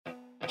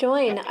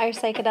Join our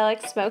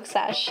psychedelic smoke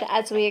sesh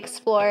as we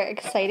explore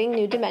exciting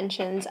new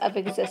dimensions of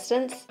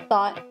existence,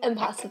 thought, and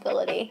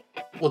possibility.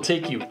 We'll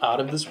take you out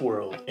of this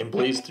world and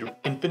blaze through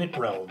infinite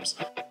realms,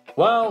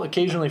 while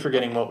occasionally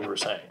forgetting what we were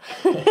saying.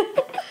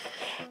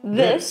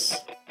 This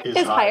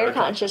is Higher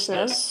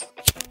Consciousness.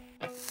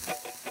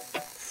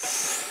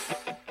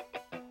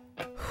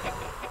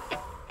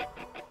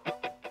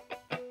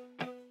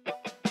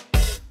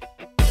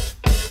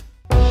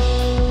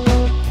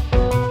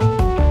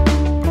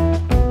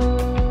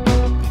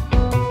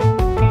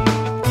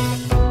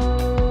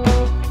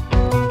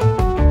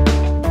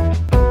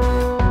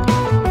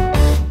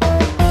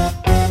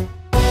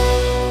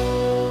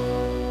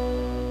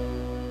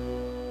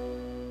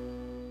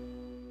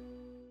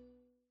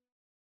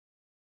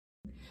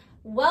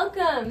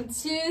 Welcome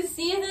to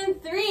season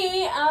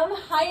 3 of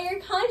Higher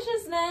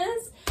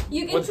Consciousness.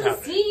 You get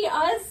see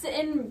us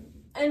in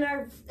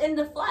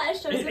the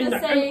flesh. I was going to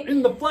say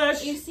in the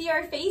flesh. You see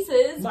our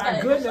faces. My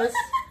goodness.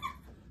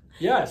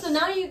 Yes. So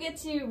now you get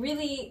to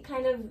really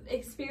kind of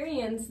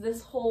experience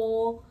this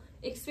whole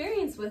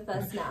experience with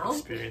us now.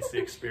 Experience the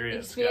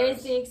experience.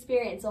 Experience the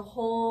experience, a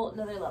whole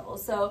another level.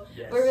 So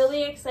yes. We're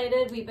really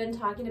excited. We've been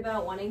talking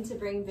about wanting to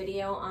bring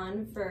video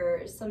on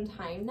for some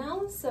time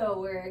now. So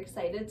we're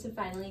excited to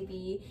finally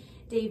be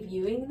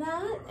debuting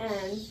that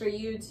and for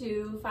you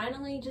to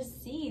finally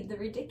just see the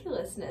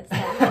ridiculousness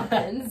that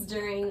happens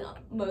during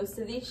most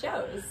of these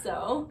shows.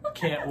 So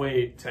can't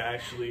wait to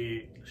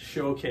actually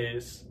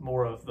showcase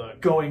more of the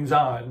goings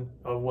on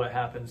of what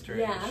happens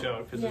during the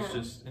show, because it's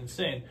just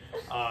insane.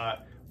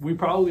 We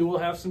probably will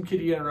have some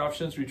kitty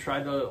interruptions. We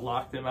tried to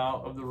lock them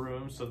out of the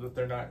room so that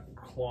they're not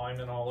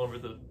climbing all over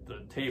the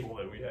table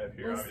that we have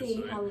here. We'll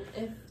see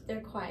if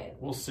they're quiet.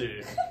 We'll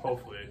see.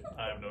 Hopefully.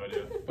 I have no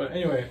idea. But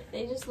anyway.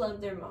 They just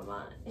love their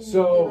mama. And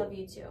so, they love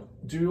you too.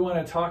 Do we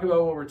want to talk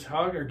about what we're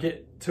talking, or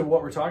get to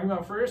what we're talking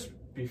about first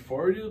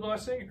before we do the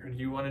blessing? Or do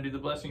you want to do the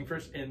blessing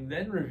first and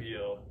then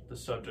reveal the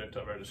subject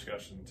of our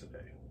discussion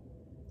today?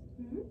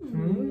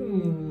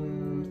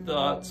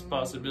 Thoughts,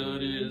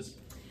 possibilities.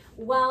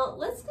 Well,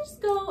 let's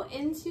just go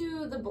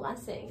into the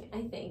blessing,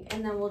 I think,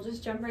 and then we'll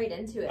just jump right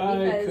into it.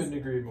 I because couldn't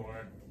agree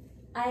more.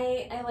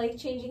 I like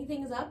changing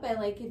things up. I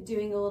like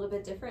doing a little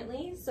bit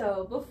differently.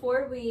 So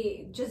before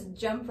we just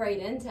jump right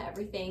into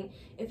everything,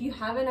 if you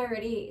haven't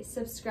already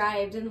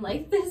subscribed and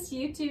liked this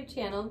YouTube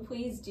channel,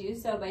 please do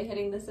so by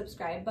hitting the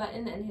subscribe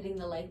button and hitting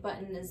the like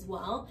button as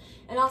well.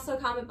 And also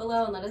comment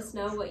below and let us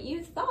know what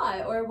you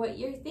thought or what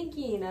you're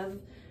thinking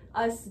of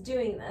us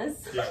doing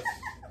this. Yes.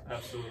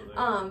 Absolutely.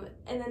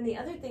 And then the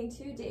other thing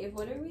too, Dave,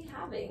 what are we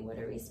having? What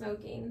are we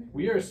smoking?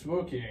 We are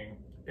smoking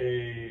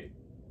a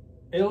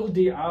El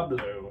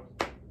Diablo.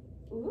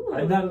 Ooh.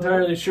 I'm not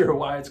entirely sure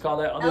why it's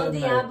called that. El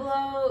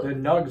Diablo. The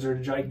nugs are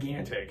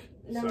gigantic.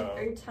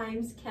 Number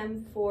times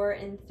Chem 4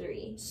 and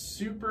 3.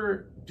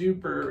 Super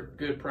duper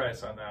good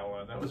price on that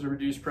one. That was a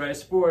reduced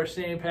price for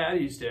St.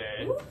 Patty's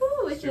Day.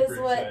 Woohoo! Which is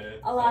what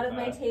a lot of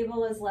my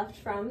table is left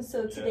from.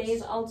 So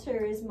today's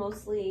altar is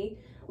mostly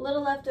a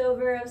little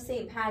leftover of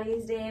St.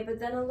 Patty's Day, but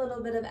then a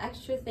little bit of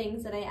extra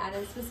things that I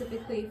added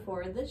specifically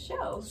for the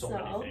show. So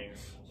many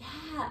things.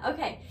 Yeah,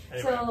 okay.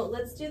 Anyway. So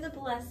let's do the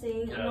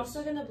blessing. Yes. I'm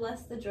also going to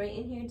bless the joint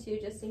in here too,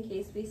 just in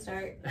case we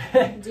start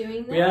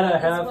doing that. We had a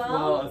half,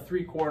 a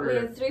 3/4. We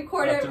had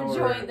 3/4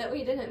 joint that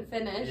we didn't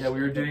finish. Yeah,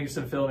 we were doing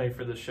some filming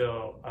for the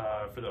show,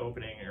 for the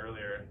opening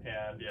earlier,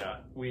 and yeah,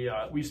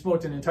 we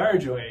smoked an entire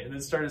joint and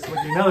then started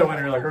smoking another one,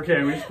 and we're like,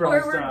 okay, we should probably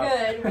stop.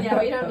 We're good. Yeah,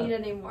 we don't need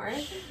any more.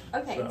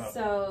 Okay,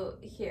 so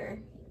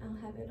here. I'll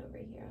have it over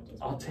here.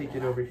 I'll take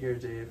it over here,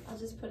 Dave. I'll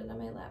just put it on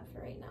my lap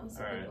for right now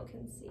so people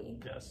can see.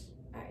 Yes.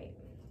 Alright.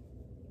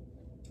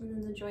 And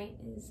then the joint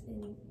is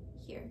in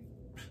here.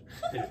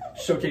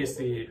 Showcase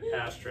the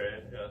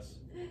ashtray, yes.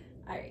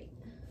 Alright.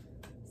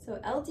 So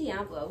El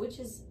Diablo, which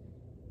is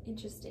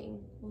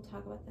interesting. We'll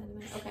talk about that in a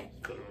minute. Okay.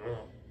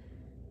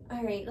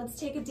 Alright, let's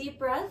take a deep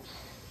breath.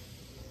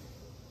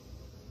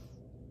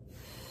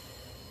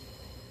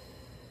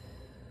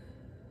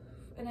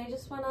 And I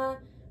just want to,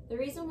 the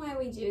reason why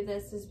we do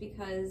this is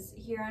because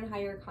here on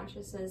Higher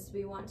Consciousness,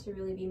 we want to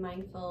really be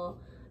mindful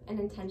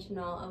and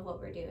intentional of what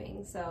we're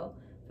doing. So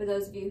for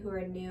those of you who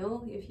are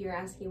new, if you're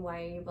asking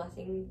why are you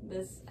blessing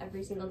this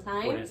every single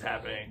time? What is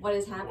happening? What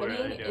is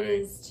happening? It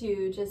is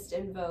to just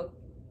invoke,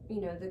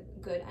 the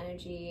good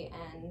energy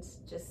and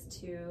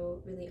just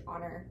to really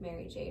honor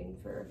Mary Jane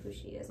for who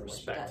she is and what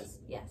she does.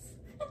 Yes.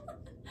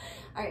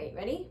 All right,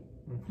 ready?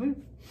 Mm-hmm.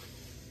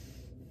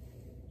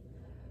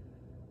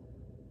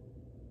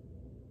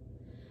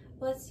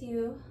 Bless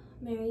you,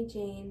 Mary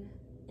Jane,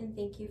 and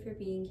thank you for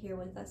being here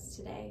with us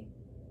today.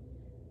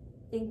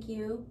 Thank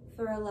you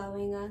for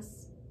allowing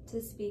us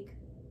to speak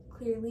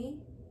clearly,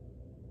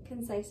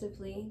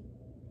 concisely,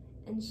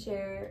 and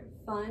share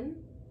fun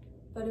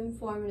but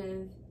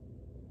informative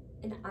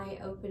and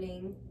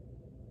eye-opening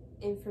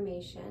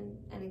information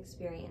and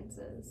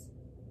experiences.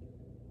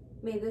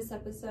 May this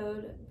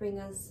episode bring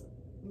us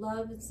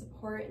love and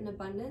support and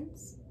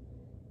abundance,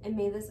 And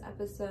may this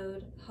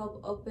episode help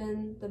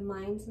open the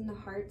minds and the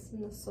hearts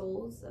and the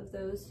souls of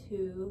those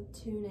who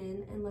tune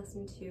in and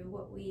listen to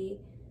what we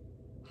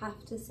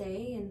have to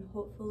say, and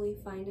hopefully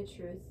find a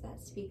truth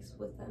that speaks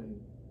with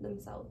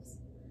themselves.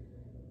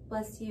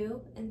 Bless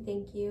you and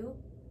thank you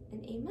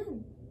and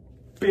amen.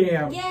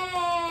 Bam!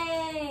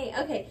 Yay!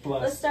 Okay,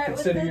 Blessed. let's start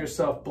Consider with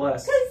yourself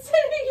blessed.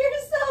 Consider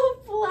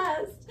yourself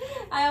blessed.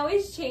 I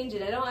always change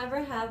it. I don't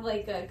ever have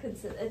like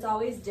it's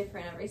always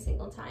different every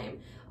single time.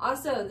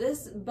 Also,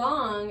 this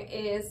bong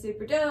is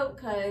super dope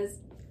because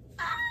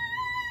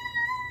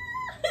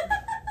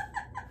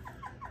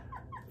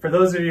For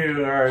those of you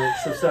who are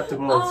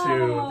susceptible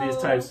to these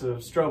types of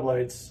strobe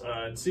lights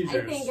and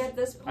seizures, I think at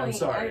this point I'm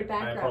sorry. our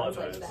background's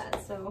I apologize. like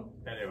that. So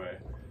Anyway,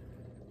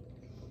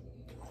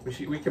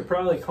 we could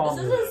probably call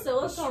this is a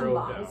silicone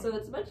bong, so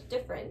it's much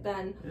different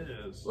than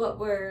what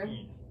we're.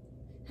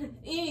 Give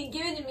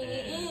it to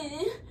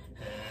me.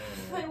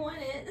 I want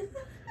it.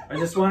 I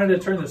just wanted to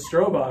turn the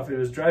strobe off. It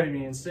was driving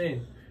me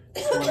insane. I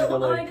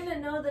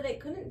didn't know that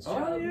it couldn't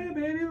strobe. Oh yeah,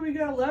 baby, we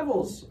got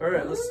levels. All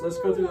right, let's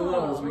go through the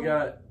levels. We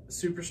got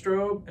super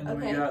strobe, and then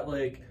we got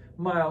like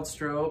mild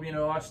strobe. You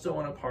know, I still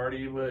want to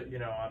party, but you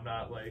know, I'm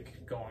not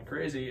like going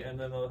crazy. And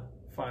then the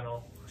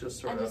final, just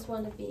sort of. I just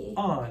want to be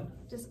on.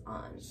 Just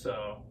on.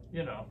 So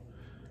you know,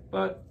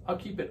 but I'll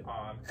keep it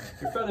on.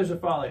 Your feathers are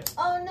falling.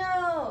 Oh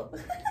no,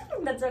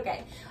 that's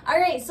okay. All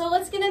right, so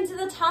let's get into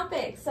the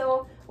topic.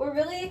 So we're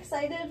really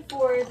excited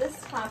for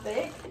this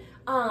topic.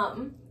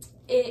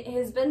 It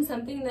has been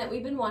something that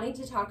we've been wanting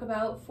to talk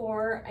about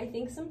for, I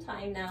think, some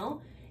time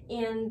now.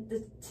 And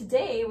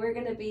today we're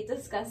going to be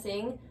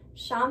discussing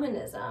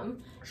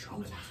shamanism.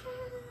 Shamanism.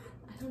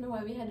 I don't know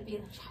why we had to be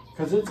like shamanism.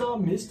 Because it's all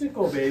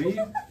mystical, baby.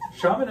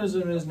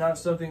 Shamanism is not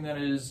something that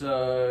is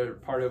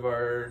part of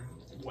our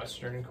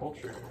Western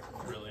culture,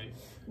 really.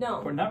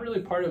 No. Or not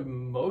really part of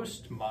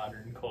most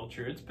modern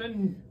culture. It's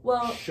been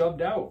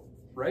shoved out,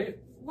 right?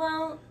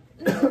 Well,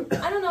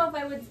 I don't know if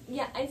I would,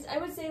 I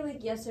would say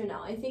like yes or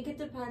no. I think it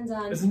depends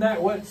on... Isn't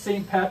that what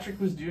St. Patrick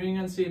was doing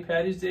on St.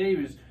 Patty's Day?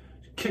 He was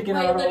kicking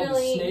out all the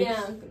snakes?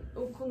 Yeah,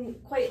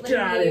 quite Get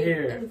out of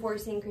here. literally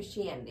enforcing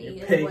Christianity You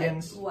is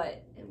pagans.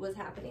 what was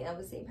happening. That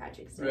was St.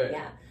 Patrick's Day, Right.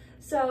 yeah.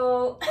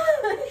 So...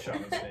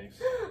 Shaman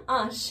snakes.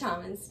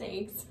 Shaman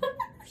snakes.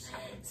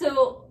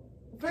 So,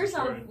 first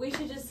off, we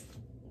should just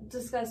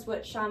discuss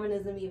what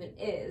shamanism even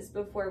is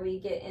before we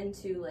get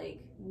into like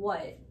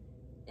what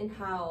and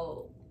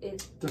how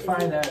it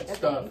define that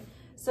stuff. Thing.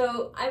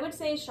 So I would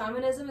say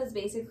shamanism is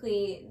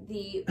basically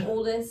the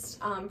oldest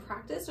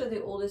practice or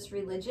the oldest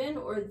religion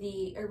or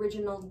the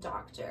original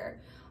doctor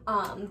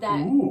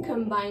that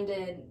combined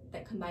it.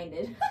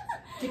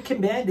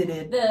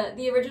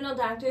 The original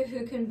doctor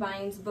who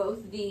combines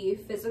both the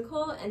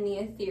physical and the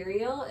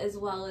ethereal, as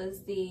well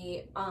as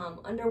the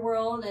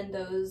underworld and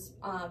those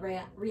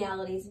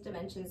realities and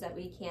dimensions that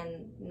we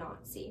can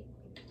not see.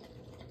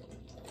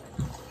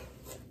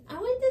 I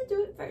wanted to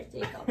do it first,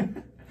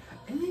 Jacob.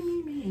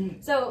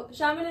 So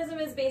shamanism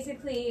is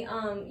basically,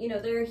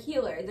 they're a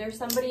healer. They're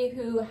somebody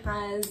who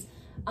has,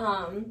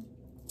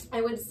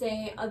 I would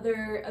say,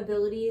 other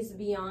abilities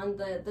beyond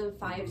the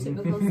five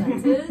typical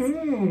senses.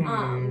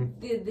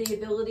 The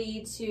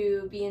ability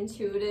to be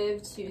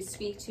intuitive, to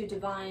speak to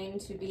divine,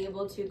 to be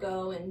able to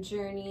go and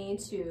journey,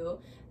 to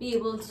be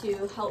able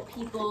to help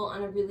people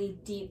on a really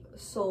deep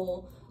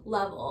soul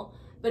level,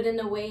 but in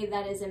a way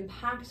that is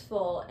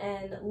impactful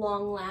and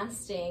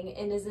long-lasting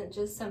and isn't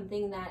just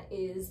something that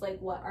is like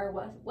what our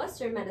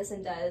Western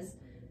medicine does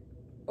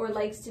or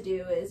likes to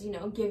do is,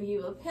 give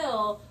you a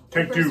pill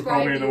or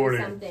prescribe you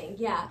something.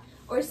 Yeah,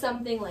 or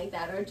something like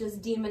that, or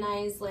just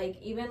demonize,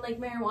 even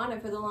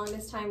marijuana. For the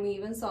longest time, we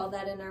even saw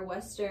that in our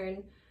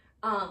Western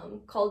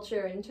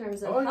culture in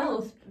terms of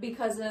health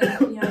because of,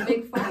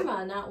 big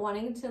pharma not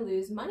wanting to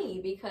lose money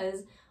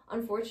because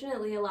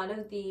unfortunately, a lot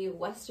of the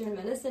Western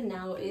medicine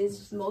now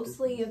is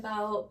mostly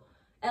about,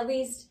 at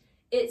least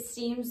it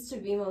seems to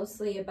be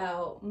mostly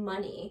about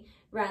money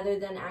rather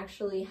than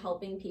actually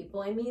helping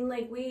people. I mean,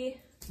 we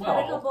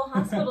had a couple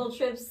hospital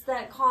trips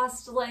that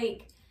cost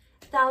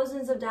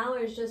thousands of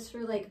dollars just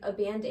for a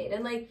Band-Aid.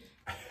 And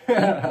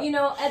at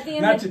the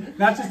end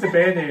not just a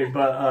Band-Aid,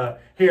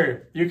 but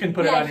here, you can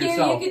put it on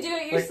yourself. You could do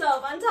it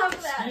yourself on top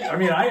of that. I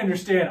mean, I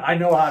understand. I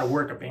know how to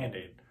work a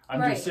Band-Aid.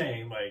 I'm just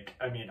saying,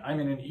 I'm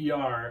in an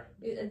ER.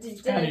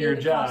 It's kind of your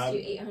job. Cost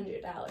you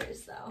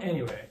 $800 though.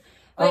 Anyway.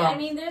 But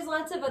there's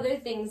lots of other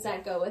things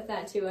that go with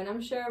that too, and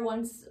I'm sure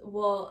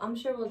we'll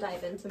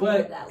dive into more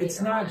of that later. It's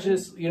not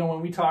just,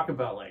 when we talk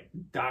about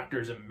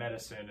doctors and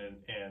medicine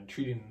and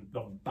treating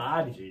the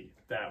body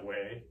that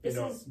way,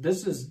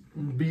 this is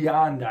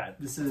beyond that.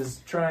 This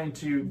is trying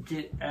to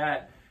get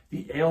at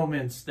the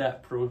ailments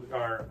that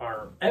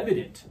are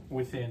evident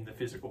within the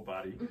physical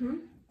body. Mm-hmm.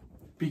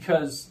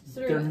 Because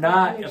there's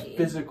not a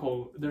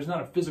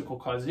physical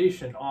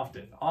causation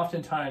often.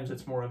 Oftentimes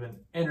it's more of an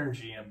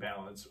energy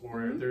imbalance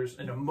or there's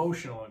an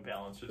emotional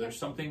imbalance or there's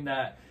something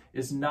that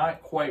is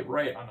not quite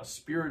right on a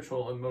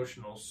spiritual,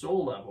 emotional,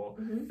 soul level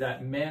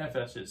that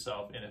manifests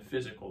itself in a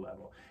physical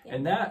level. Yeah.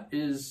 And that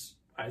is,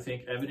 I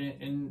think,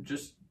 evident in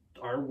just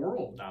our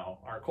world now,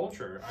 our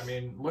culture. I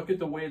mean, look at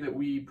the way that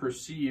we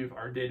perceive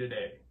our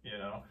day-to-day, you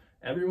know.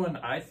 Everyone,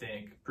 I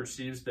think,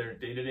 perceives their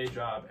day-to-day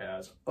job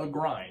as a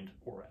grind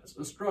or as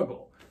a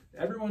struggle.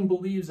 Everyone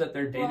believes that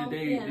their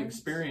day-to-day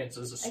experience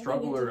is a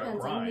struggle or a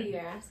grind. On who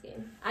you're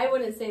asking. I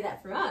wouldn't say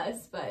that for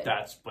us, but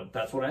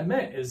that's what I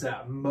meant, is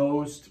that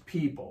most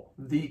people,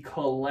 the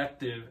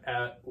collective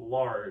at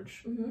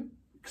large,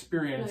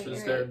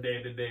 experiences their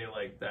day-to-day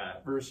like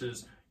that,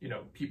 versus, you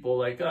know, people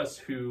like us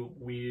who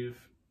we've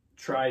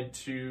tried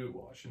to,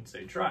 well, I shouldn't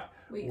say try,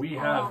 we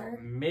have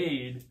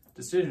made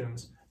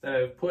decisions that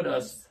have put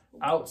us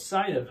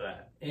outside of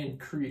that and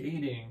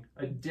creating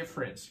a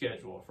different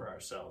schedule for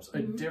ourselves, a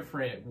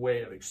different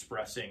way of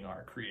expressing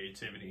our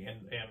creativity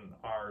and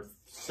our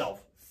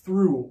self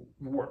through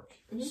work.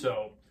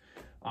 So,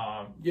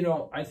 you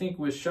know, I think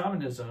with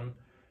shamanism,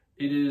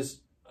 it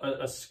is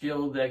a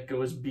skill that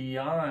goes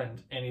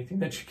beyond anything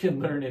that you can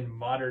learn in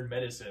modern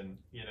medicine.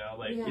 You know,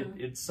 like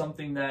it's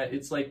something that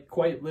it's like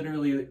quite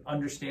literally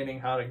understanding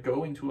how to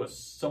go into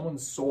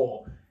someone's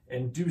soul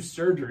and do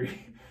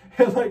surgery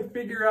and like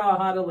figure out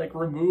how to like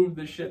remove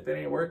the shit that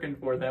ain't working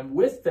for them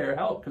with their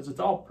help, because it's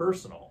all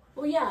personal.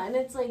 Well, yeah, and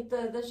it's like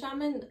the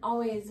shaman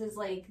always is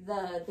like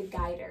the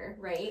guider,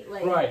 right?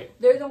 Like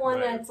they're the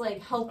one that's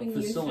like helping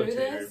you through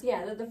this.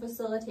 Yeah, they're the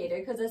facilitator,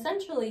 because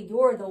essentially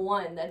you're the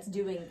one that's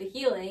doing the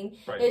healing.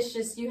 It's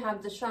just you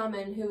have the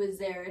shaman who is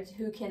there,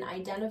 who can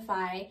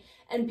identify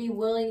and be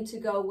willing to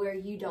go where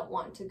you don't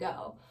want to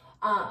go,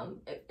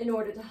 in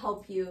order to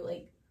help you,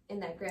 like, in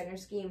that grander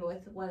scheme,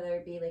 with whether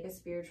it be like a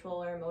spiritual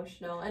or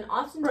emotional. And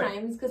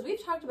oftentimes, because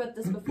we've talked about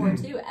this before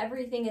too,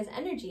 everything is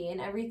energy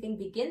and everything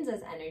begins as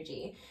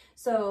energy.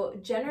 So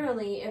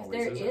generally, if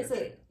there is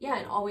it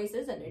always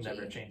is energy.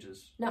 Never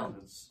changes. No.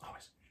 It's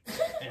always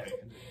energy.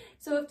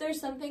 So if there's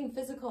something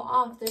physical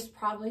off, there's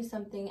probably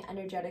something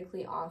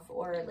energetically off,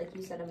 or like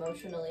you said,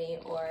 emotionally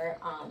or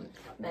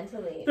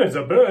mentally. There's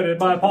a bird in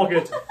my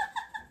pocket.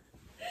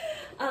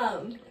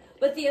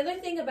 But the other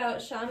thing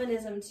about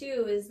shamanism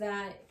too is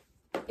that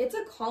it's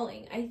a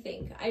calling, I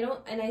think.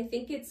 I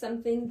think it's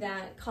something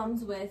that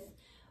comes with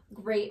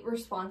great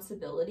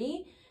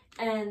responsibility,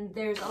 and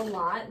there's a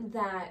lot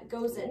that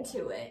goes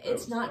into it.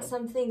 It's not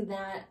something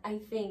that I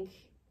think,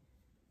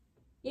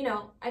 you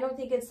know, I don't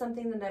think it's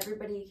something that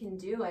everybody can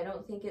do. I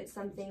don't think it's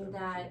something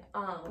that,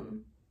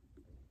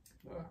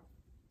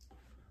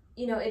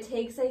 you know, it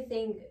takes, I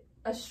think,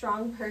 a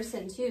strong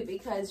person too,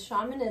 because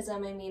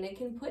shamanism, I mean, it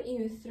can put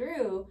you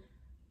through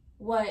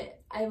what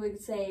I would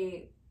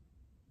say,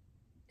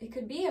 it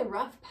could be a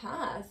rough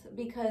path,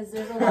 because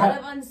there's a lot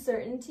of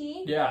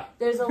uncertainty.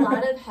 There's a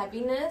lot of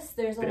heaviness.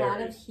 There's a lot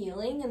of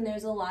healing, and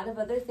there's a lot of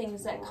other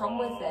things that come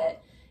with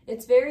it.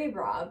 It's very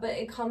broad, but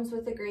it comes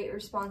with a great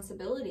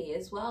responsibility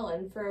as well.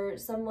 And for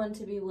someone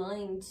to be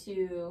willing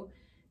to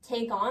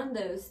take on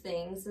those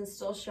things and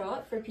still show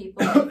up for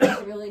people,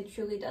 it really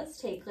truly does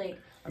take like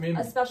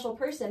a special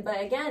person. But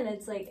again,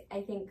 it's like,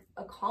 I think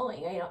a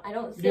calling. I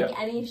don't think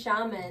any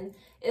shaman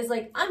is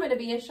like, I'm going to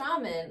be a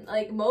shaman.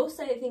 Like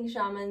most, I think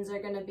shamans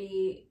are going to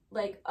be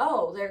like,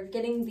 oh, they're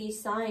getting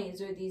these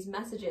signs or these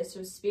messages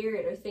from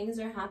spirit, or things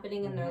are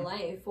happening in their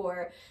life,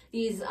 or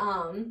these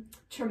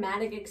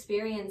traumatic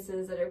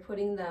experiences that are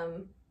putting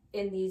them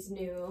in these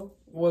new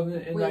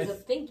ways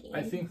of thinking.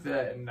 I think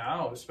that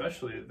now,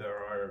 especially, there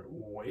are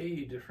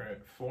way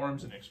different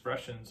forms and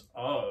expressions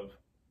of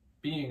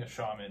being a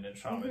shaman and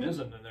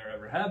shamanism than there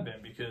ever have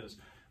been, because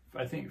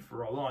I think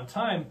for a long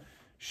time,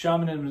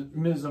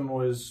 shamanism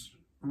was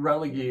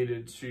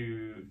relegated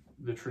to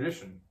the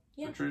tradition,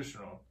 the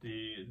traditional,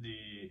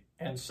 the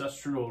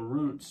ancestral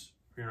roots,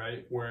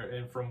 right,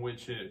 from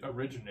which it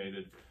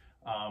originated.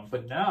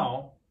 But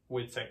now,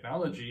 with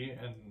technology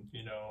and,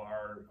 you know,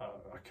 our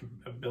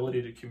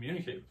ability to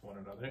communicate with one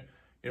another,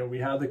 you know, we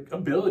have the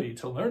ability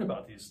to learn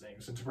about these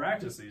things and to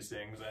practice these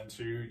things and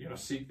to, you know,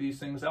 seek these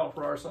things out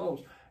for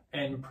ourselves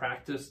and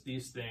practice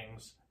these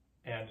things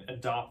and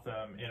adopt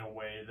them in a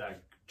way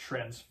that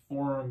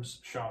transforms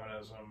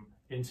shamanism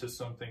into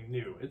something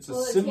new. It's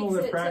a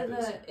similar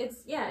practice.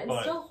 It's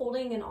still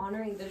holding and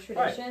honoring the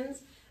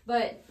traditions,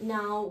 but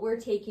now we're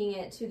taking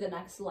it to the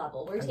next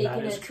level. We're taking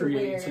it to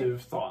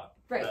creative thought.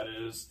 That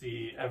is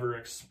the ever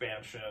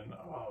expansion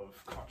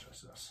of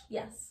consciousness.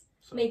 Yes.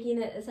 So.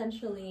 Making it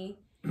essentially,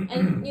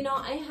 and you know,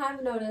 I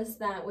have noticed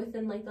that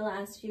within like the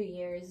last few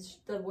years,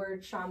 the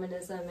word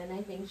shamanism and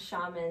I think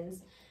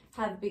shamans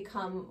have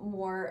become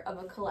more of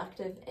a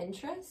collective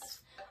interest.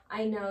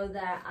 I know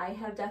that I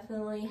have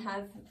definitely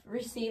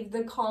received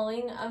the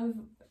calling of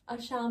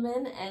a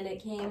shaman, and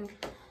it came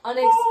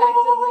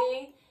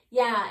unexpectedly.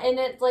 Yeah, and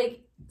it's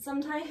like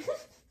sometimes.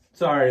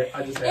 Sorry,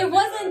 I just. It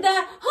wasn't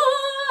that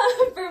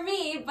for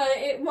me,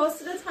 but most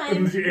of the time.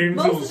 And the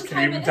angels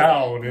came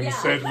down and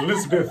said,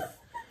 "Elizabeth,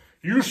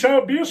 you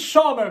shall be a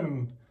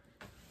shaman."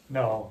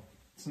 No,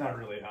 it's not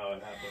really how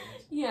it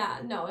happens. Yeah,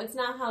 no, it's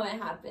not how it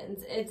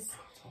happens. It's.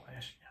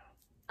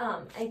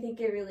 I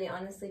think it really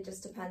honestly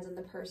just depends on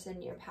the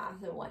person, your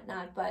path and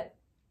whatnot, but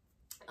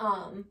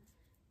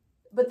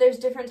but there's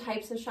different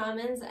types of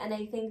shamans, and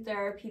I think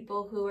there are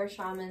people who are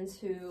shamans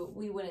who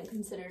we wouldn't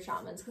consider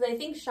shamans. Because I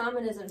think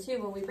shamanism,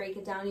 too, when we break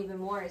it down even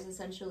more, is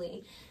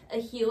essentially a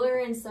healer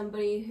and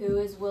somebody who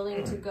is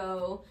willing to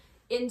go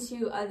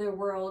into other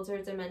worlds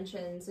or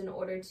dimensions in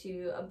order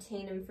to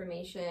obtain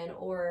information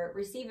or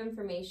receive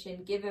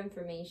information, give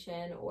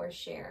information, or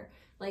share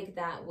like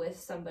that with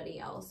somebody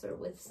else or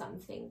with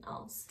something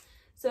else.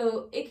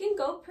 So it can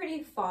go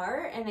pretty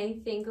far, and I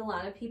think a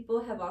lot of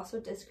people have also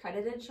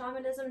discredited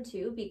shamanism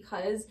too,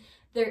 because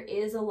there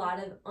is a lot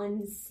of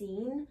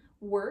unseen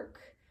work,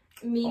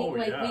 meaning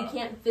we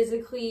can't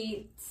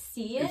physically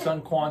see it. It's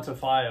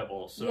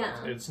unquantifiable, so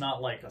it's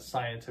not like a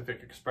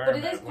scientific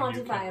experiment. But it is when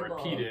you can quantifiable.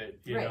 repeat it,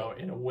 you know,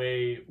 in a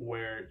way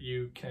where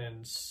you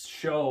can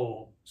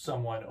show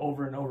someone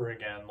over and over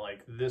again, like,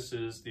 this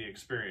is the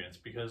experience.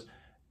 Because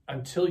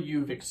until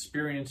you've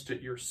experienced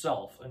it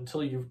yourself,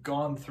 until you've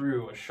gone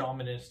through a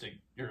shamanistic,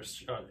 or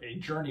a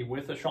journey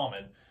with a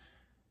shaman,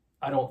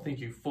 I don't think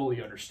you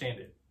fully understand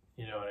it.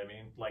 You know what I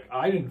mean? Like,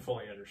 I didn't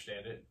fully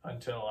understand it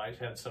until I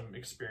had some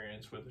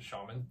experience with a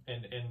shaman,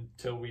 and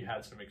until we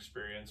had some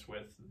experience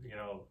with, you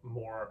know,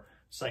 more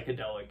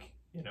psychedelic,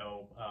 you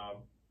know,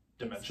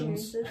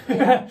 dimensions.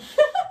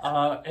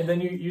 And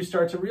then you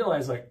start to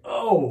realize, like,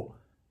 oh,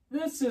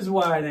 this is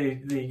why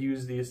they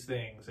use these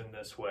things in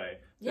this way.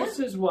 Yeah. This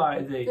is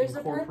why they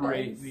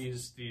incorporate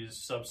these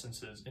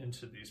substances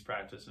into these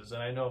practices.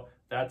 And I know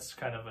that's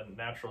kind of a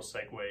natural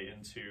segue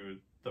into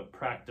the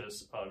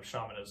practice of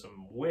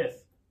shamanism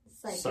with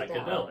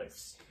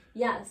psychedelics.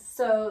 Yes,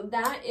 so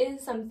that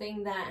is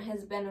something that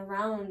has been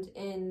around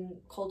in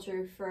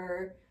culture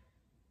for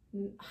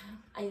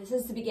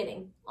since the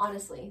beginning,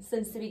 honestly,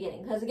 since the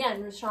beginning. Because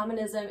again,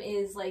 shamanism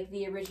is like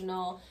the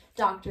original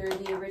doctor,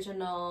 the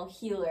original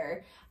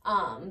healer,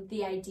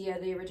 the idea,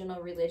 the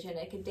original religion.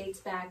 It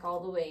dates back all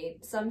the way,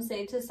 some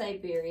say to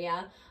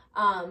Siberia,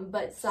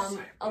 but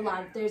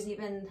there's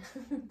even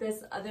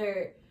this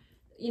other,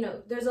 you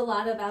know, there's a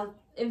lot of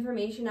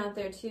information out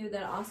there too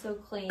that also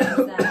claims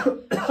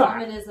that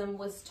shamanism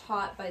was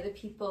taught by the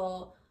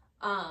people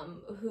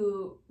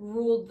who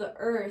ruled the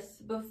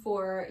earth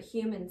before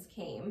humans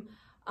came,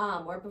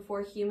 or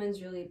before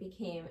humans really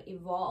became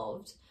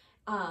evolved.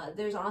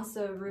 There's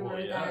also a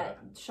rumor that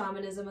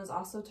shamanism was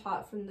also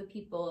taught from the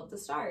people of the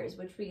stars,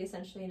 which we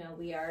essentially know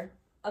we are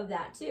of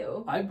that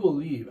too. I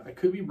believe, I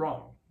could be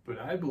wrong, but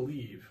I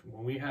believe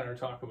when we had our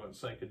talk about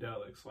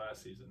psychedelics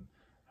last season,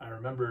 I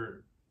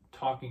remember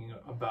talking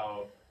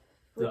about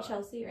with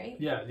Chelsea, right?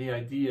 Yeah, the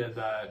idea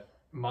that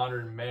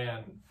modern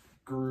man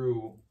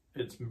grew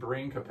its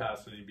brain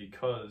capacity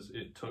because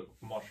it took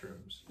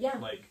mushrooms. Yeah.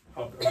 Like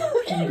a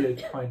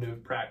repeated kind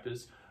of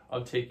practice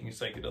of taking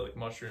psychedelic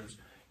mushrooms,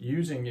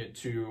 using it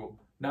to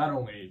not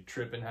only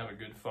trip and have a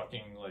good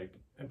fucking like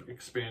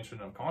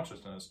expansion of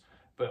consciousness,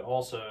 but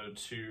also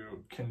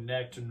to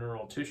connect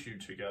neural tissue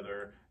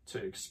together to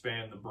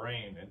expand the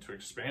brain and to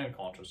expand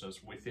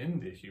consciousness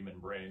within the human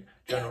brain,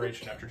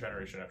 generation after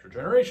generation after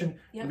generation,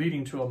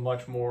 leading to a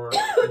much more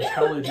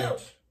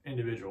intelligent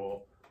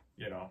individual,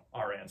 you know,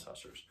 our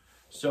ancestors.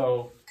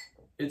 So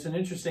it's an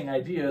interesting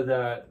idea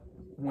that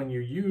when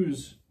you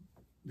use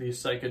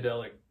these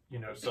psychedelic, you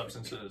know,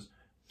 substances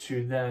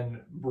to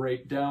then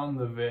break down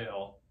the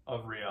veil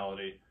of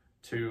reality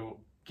to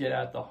get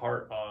at the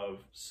heart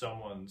of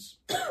someone's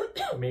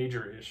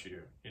major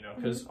issue, you know,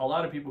 because a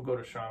lot of people go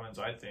to shamans,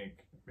 I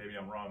think, maybe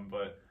I'm wrong,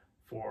 but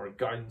for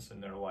guidance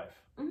in their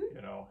life,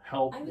 you know,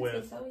 help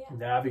with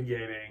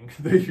navigating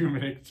the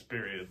human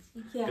experience,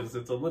 because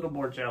it's a little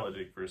more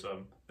challenging for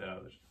some than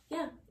others.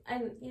 Yeah,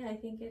 I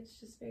think it's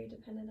just very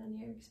dependent on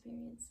your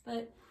experience.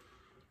 But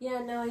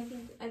yeah, no, I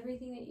think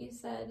everything that you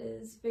said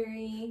is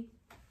very...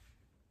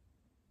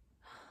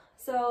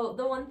 So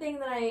the one thing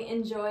that I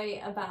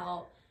enjoy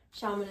about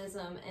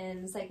shamanism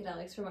and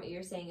psychedelics, from what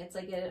you're saying, it's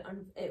like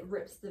it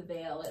rips the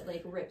veil. It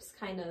like rips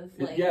kind of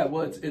like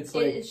it's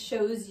like it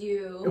shows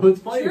you. Well,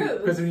 it's funny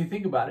because when you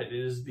think about it, it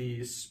is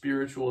the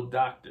spiritual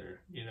doctor.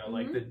 You know,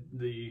 like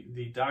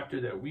the doctor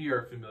that we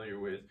are familiar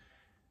with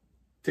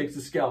takes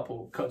the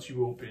scalpel, cuts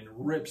you open,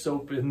 rips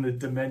open the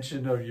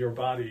dimension of your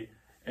body,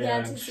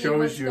 and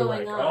shows you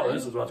like, oh,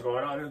 this is what's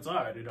going on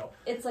inside. You know,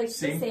 it's like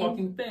same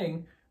fucking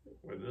thing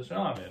with the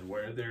shaman,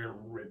 where they're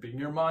ripping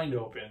your mind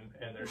open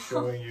and they're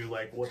showing you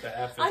like what the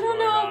F is going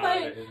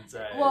on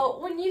inside. Well,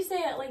 when you say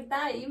it like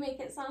that, you make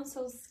it sound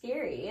so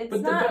scary.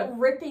 It's not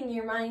ripping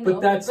your mind open,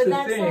 but that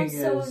sounds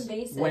so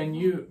invasive.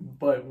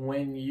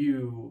 When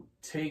you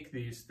take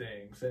these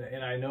things,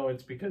 and I know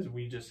it's because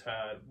we just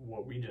had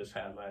what we just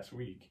had last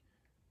week.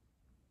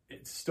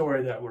 It's a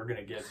story that we're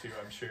gonna get to,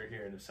 I'm sure,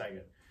 here in a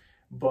second.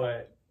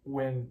 But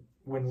when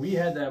we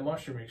had that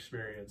mushroom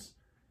experience,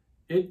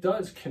 it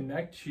does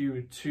connect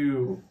you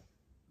to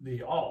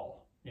the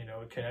all. You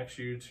know, it connects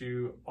you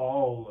to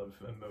all of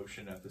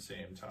emotion at the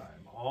same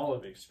time, all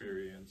of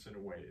experience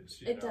in ways.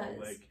 It does.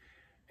 Like,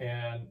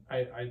 and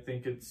I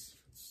think it's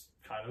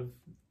kind of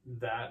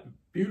that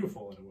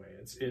beautiful in a way.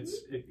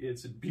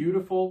 It's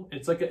beautiful.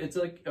 It's like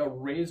a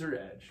razor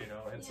edge. You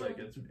know, it's like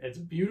it's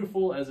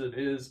beautiful as it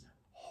is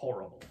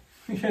horrible.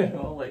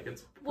 Like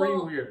it's pretty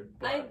weird.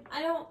 But...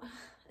 I don't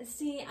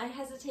see. I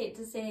hesitate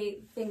to say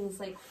things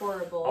like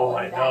horrible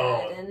and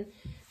bad, and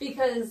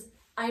because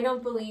I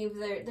don't believe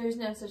there's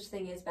no such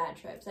thing as bad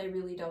trips. I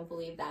really don't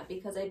believe that,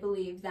 because I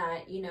believe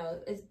that,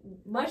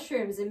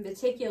 mushrooms in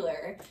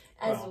particular,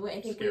 as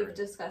I think we've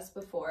discussed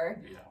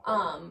before,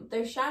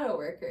 they're shadow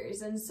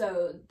workers. And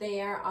so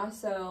they are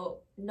also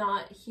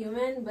not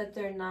human, but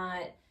they're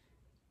not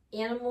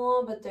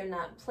animal, but they're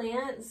not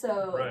plant.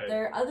 So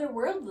they're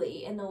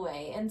otherworldly in a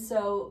way. And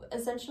so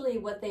essentially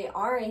what they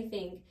are, I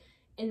think,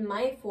 in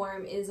my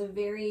form, is a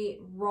very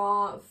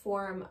raw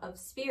form of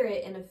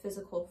spirit in a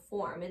physical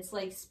form. It's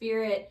like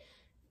spirit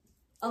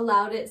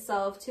allowed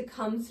itself to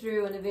come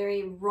through in a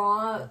very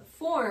raw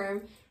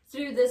form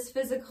through this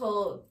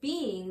physical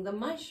being, the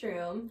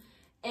mushroom,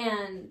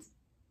 and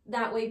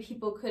that way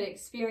people could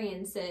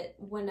experience it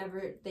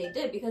whenever they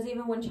did. Because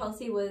even when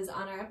Chelsea was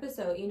on our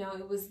episode,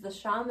 it was the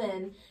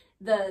shaman,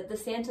 the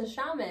Santa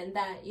shaman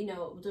that,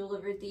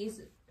 delivered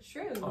these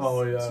shrooms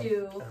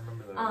to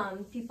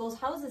people's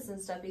houses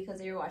and stuff, because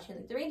they were watching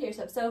like the reindeer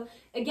stuff. So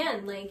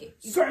again, like,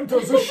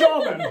 Santa's a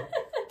shaman.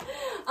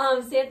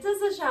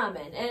 Santa's a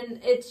shaman, and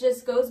it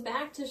just goes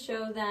back to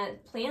show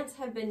that plants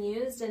have been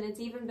used, and it's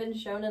even been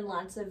shown in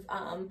lots of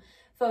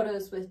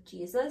photos with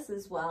Jesus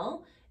as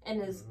well,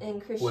 and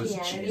in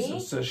Christianity. Was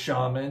Jesus a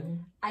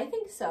shaman? I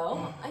think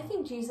so. I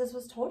think Jesus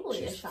was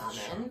totally a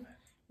shaman.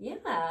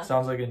 Yeah.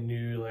 Sounds like a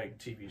new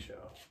TV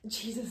show.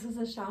 Jesus is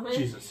a shaman?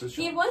 Jesus is a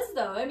shaman. He was,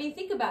 though. I mean,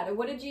 think about it.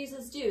 What did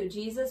Jesus do?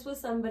 Jesus was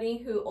somebody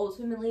who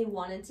ultimately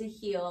wanted to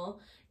heal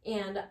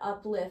and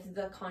uplift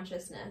the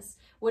consciousness.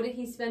 What did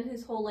he spend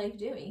his whole life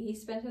doing? He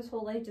spent his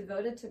whole life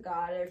devoted to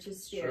God or to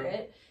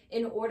spirit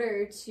in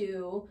order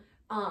to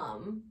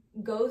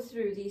go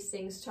through these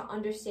things, to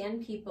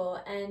understand people.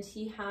 And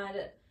he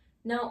had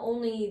not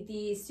only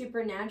the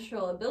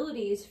supernatural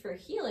abilities for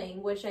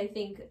healing, which I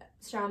think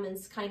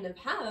shamans kind of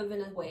have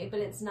in a way, but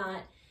it's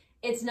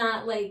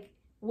not like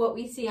what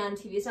we see on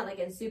TV. It's not like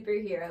in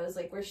superheroes,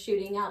 like we're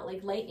shooting out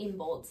like lightning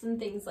bolts and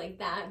things like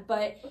that.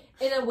 But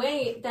in a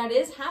way, that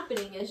is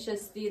happening. It's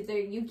just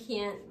you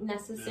can't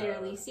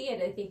necessarily see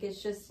it. I think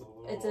it's just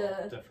it's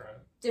a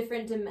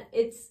different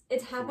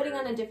it's happening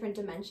on a different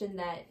dimension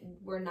that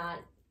we're not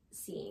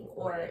seeing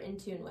or in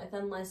tune with,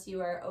 unless you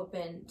are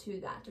open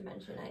to that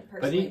dimension. I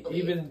personally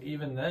believe.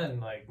 even then,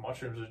 like,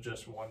 mushrooms are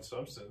just one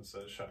substance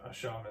that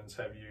shamans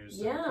have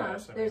used. In the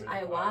past. There's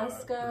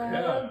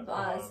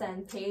ayahuasca,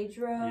 San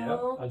Pedro. Yeah,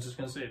 I was just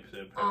gonna say.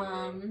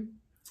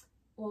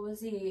 What was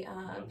he?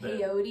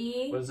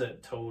 Peyote. What is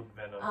that? Toad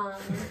venom.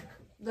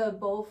 The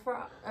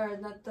bullfrog, or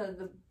not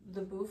the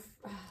boof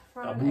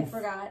frog. I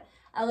forgot.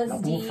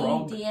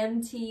 LSD,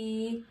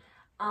 DMT.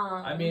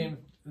 I mean,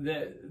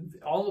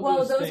 all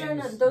of those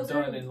things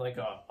done in like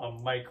a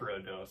micro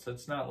dose.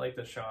 It's not like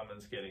the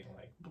shaman's getting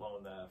like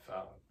blown the F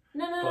out.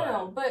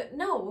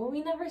 No,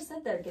 we never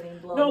said they're getting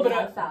blown the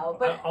F out.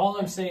 But all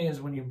I'm saying is,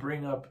 when you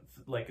bring up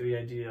like the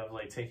idea of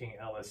like taking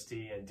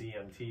LSD and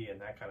DMT and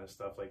that kind of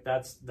stuff, like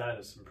that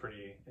is some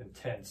pretty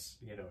intense,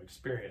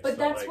 experience. But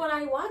that's what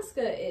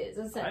ayahuasca is,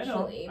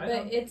 essentially. I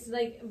know. It's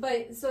like,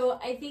 so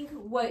I think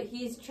what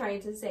he's trying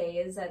to say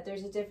is that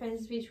there's a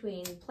difference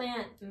between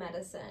plant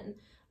medicine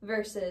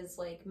versus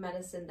like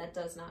medicine that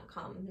does not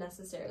come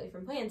necessarily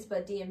from plants,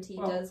 but DMT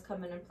does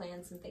come in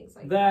plants and things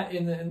like that.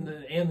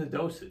 And the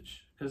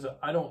dosage, because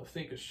I don't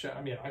think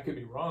I could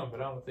be wrong, but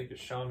I don't think a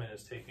shaman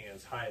is taking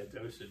as high a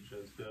dosage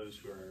as those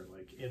who are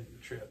like in the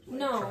trip. Like,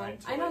 no, trying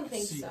to, I don't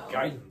think seek so.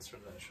 Guidance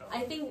from that shaman.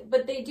 I think,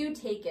 but they do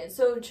take it.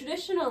 So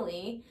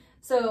traditionally,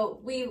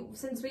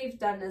 since we've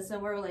done this,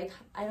 and we're like,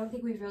 I don't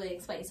think we've really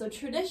explained. So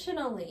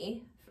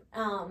traditionally.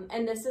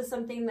 And this is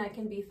something that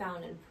can be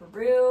found in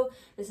Peru.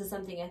 This is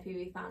something that can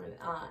be found in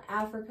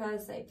Africa,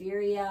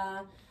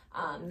 Siberia,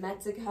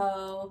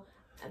 Mexico,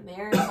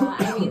 America.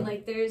 I mean,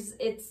 like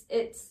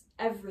it's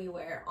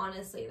everywhere.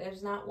 Honestly,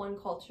 there's not one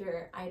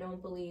culture, I don't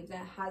believe,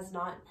 that has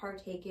not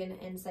partaken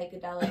in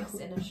psychedelics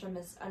in a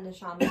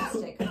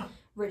shamanistic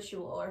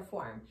ritual or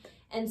form.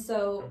 And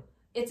so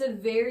it's a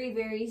very,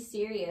 very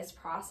serious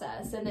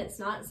process, and it's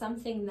not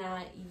something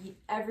that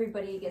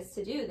everybody gets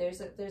to do.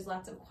 There's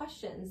lots of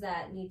questions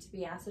that need to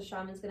be asked. The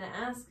shaman's going to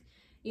ask,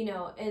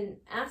 and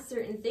ask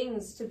certain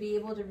things to be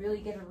able to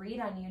really get a read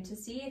on you, to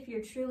see if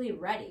you're truly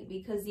ready,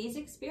 because these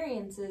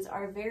experiences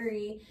are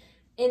very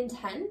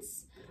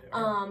intense.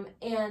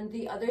 And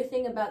the other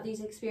thing about these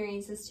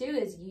experiences too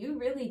is you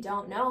really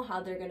don't know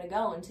how they're going to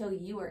go until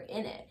you are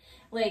in it.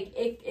 Like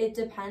it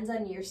depends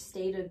on your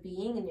state of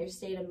being and your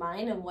state of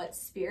mind and what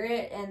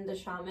spirit and the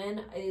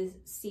shaman is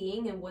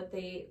seeing and what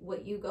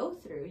you go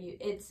through.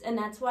 And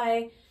that's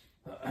why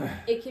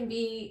it can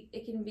be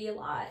a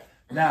lot.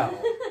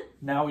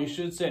 Now we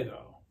should say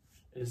though,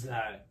 is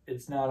that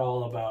it's not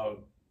all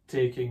about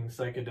taking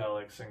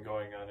psychedelics and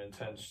going on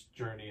intense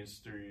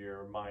journeys through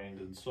your mind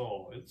and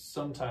soul. It's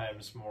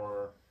sometimes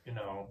more,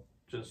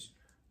 just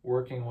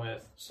working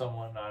with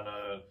someone on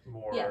a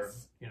more,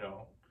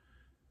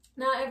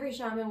 Not every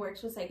shaman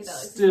works with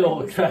psychedelics.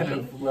 Still kind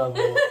of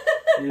level.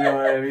 You know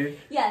what I mean?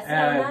 Yes,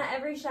 no, not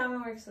every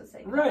shaman works with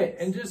psychedelics. Right,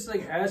 and just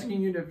like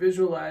asking you to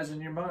visualize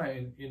in your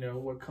mind, you know,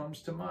 what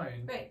comes to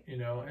mind, right. You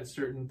know, at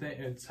certain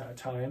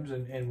times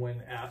and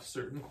when asked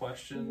certain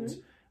questions.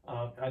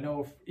 I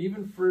know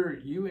even for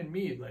you and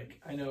me, like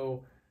I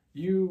know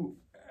you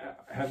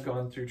have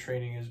gone through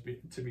training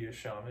to be a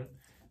shaman,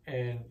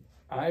 and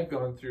I've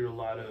gone through a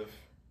lot of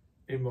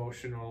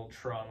emotional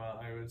trauma,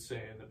 I would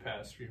say, in the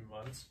past few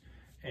months,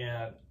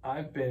 and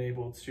I've been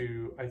able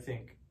to, I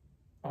think,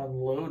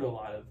 unload a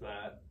lot of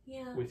that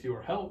with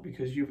your help,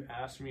 because you've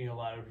asked me a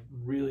lot of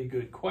really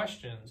good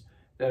questions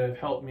that have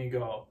helped me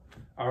go,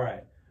 all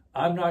right,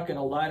 I'm not going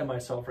to lie to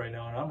myself right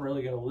now, and I'm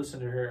really going to listen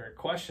to her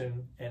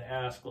question and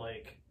ask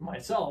like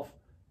myself,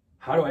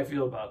 how do I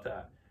feel about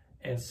that?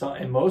 And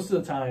most of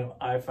the time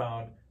I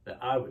found that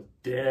I was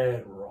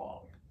dead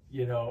wrong,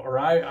 you know, or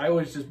I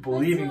was just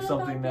believing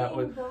something that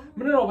was, no,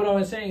 but what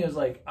I'm saying is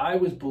like, I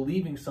was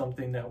believing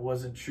something that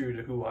wasn't true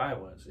to who I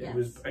was.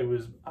 Yes.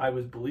 I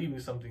was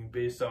believing something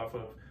based off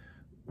of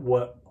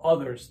what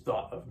others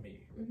thought of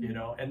me, you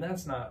know, and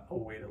that's not a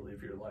way to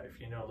live your life,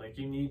 you know, like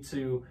you need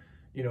to,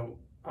 you know,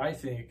 I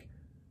think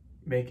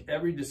make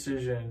every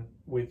decision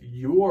with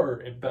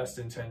your best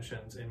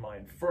intentions in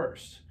mind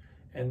first,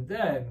 and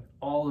then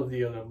all of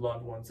the other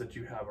loved ones that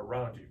you have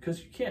around you, because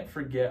you can't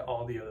forget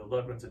all the other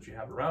loved ones that you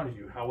have around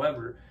you.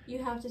 However,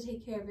 you have to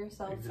take care of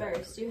yourself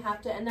first. You have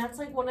to, and that's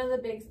like one of the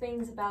big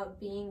things about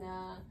being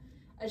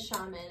a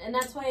shaman. And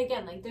that's why,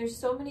 again, like there's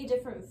so many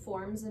different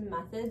forms and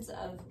methods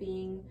of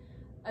being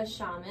a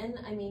shaman.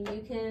 I mean,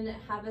 you can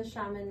have a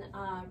shaman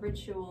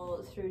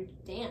ritual through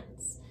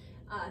dance,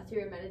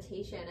 through a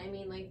meditation. I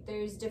mean, like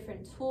there's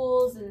different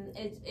tools, and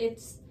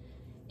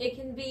it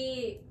can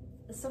be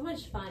so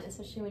much fun,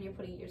 especially when you're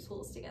putting your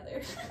tools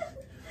together.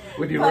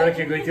 When you're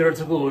working with your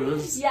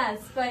tools.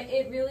 Yes, but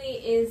it really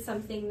is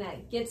something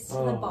that gets to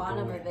the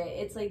bottom of it.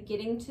 It's like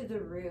getting to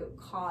the root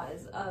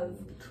cause of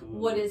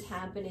what is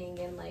happening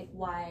and like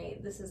why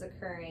this is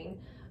occurring.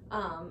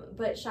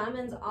 But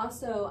shamans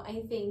also,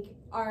 I think,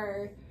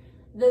 are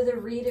the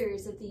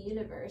readers of the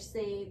universe.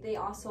 They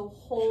also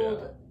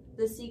hold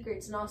the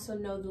secrets and also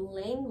know the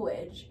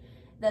language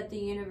that the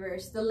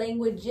universe, the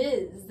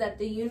languages that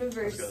the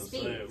universe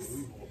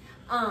speaks.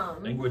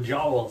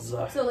 Languages.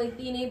 So like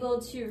being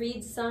able to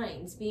read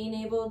signs, being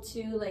able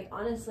to like,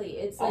 honestly,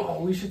 it's like...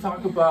 Oh, we should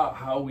talk about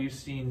how we've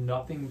seen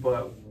nothing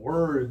but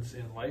words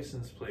in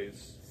license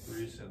plates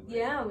recently.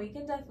 Yeah, we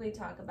can definitely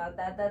talk about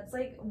that. That's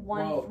like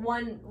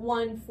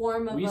one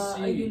form of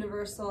a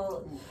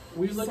universal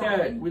we look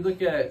at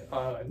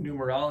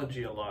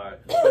numerology a lot,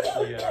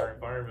 especially in our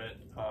environment,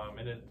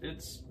 and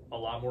it's a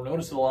lot more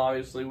noticeable.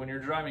 Obviously, when you're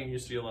driving, you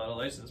see a lot of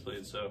license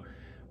plates. So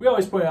we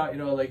always point out, you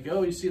know, like,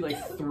 oh, you see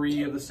like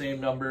 3 of the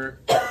same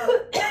number, 4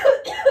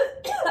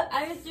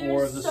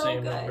 of the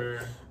same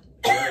number.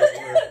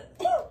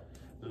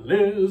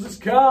 Liz is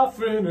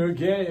coughing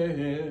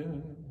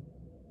again.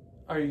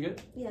 Are you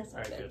good? Yes. All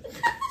right, good.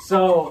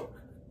 So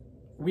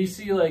we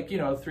see like, you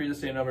know, 3 the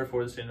same number,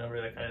 4 the same number,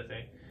 that kind of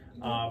thing.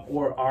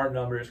 Or our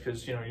numbers,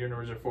 because, you know, your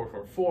numbers are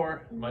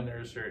 444, my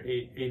numbers are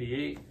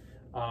 888.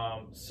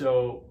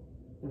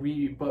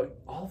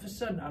 But all of a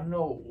sudden, I don't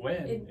know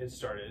when it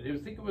started. I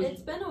think it was.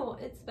 It's been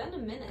a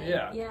minute.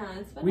 Yeah. Yeah,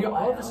 it's been a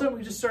while. All of a sudden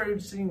we just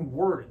started seeing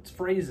words,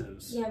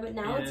 phrases. Yeah, but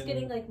now it's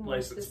getting like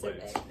more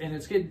specific. Plates. And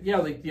it's getting,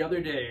 like the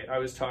other day I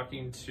was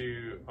talking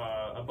to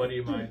a buddy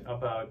of mine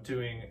about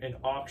doing an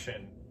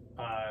auction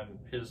on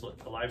his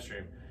live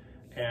stream.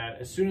 And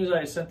as soon as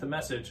I sent the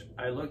message,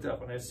 I looked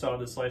up and I saw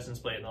this license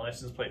plate, and the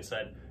license plate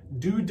said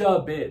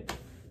 "Dudabid."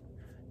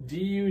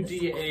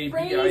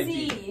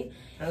 D-U-D-A-B-I-D.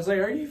 And I was like,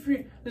 are you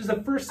free? This is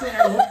the first thing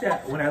I looked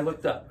at when I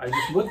looked up. I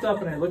just looked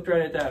up and I looked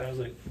right at that, and I was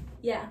like,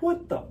 yeah.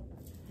 What the?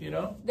 You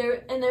know?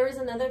 There was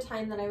another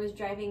time that I was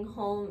driving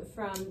home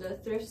from the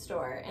thrift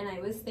store, and I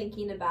was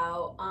thinking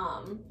about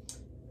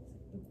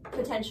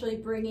potentially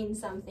bringing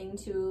something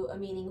to a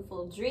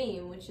meaningful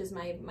dream, which is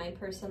my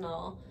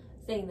personal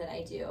thing that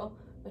I do,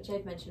 which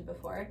I've mentioned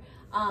before.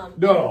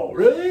 No,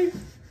 really?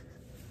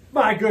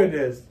 My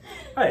goodness.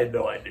 I had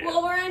no idea.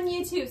 Well, we're on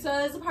YouTube, so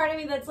there's a part of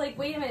me that's like,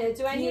 wait a minute,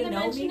 do I need to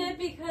mention it?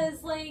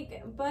 Because,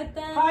 like, but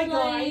then, hi,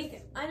 like,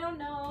 guys. I don't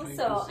know.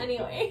 So,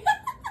 anyway.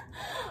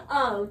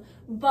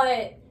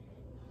 But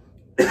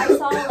I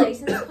saw a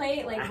license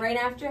plate, like, right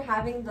after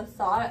having the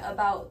thought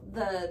about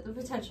the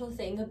potential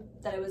thing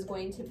that I was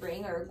going to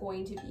bring or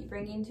going to be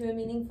bringing to a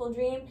meaningful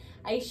dream.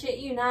 I shit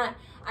you not.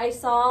 I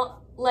saw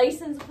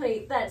license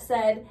plate that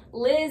said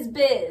Liz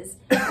Biz.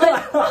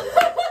 Like,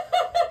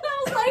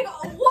 like,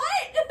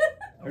 what?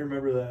 I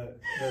remember that.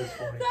 That was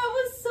funny. That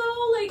was so,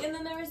 like, and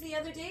then there was the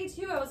other day,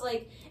 too. I was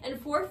like,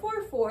 and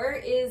 444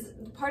 is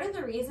part of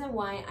the reason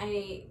why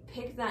I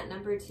picked that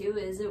number, too,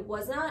 is it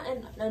was not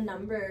a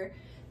number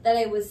that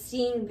I was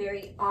seeing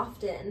very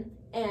often,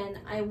 and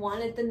I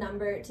wanted the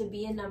number to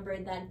be a number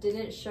that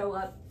didn't show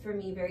up for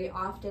me very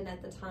often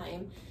at the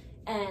time,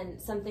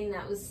 and something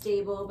that was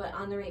stable but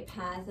on the right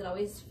path. It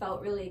always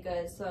felt really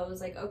good, so I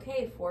was like,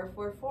 okay,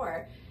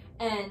 444.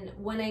 And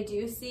when I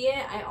do see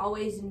it, I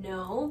always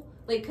know,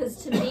 like,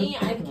 because to me,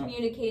 I've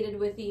communicated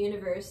with the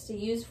universe to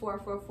use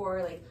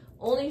 444, like,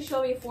 only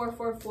show me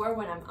 444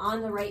 when I'm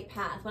on the right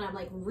path, when I'm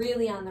like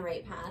really on the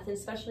right path,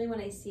 especially when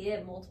I see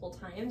it multiple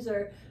times,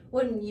 or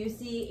when you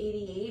see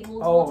 88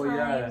 multiple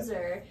times,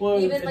 or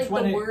even like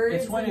the words.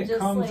 It's when it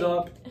comes like...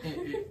 up.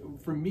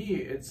 For me,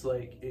 it's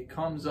like it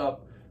comes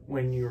up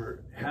when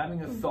you're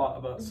having a thought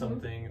about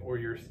something, or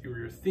you're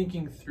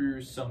thinking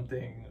through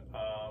something.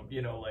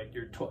 You know, like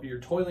you're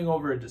toiling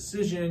over a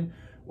decision,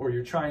 or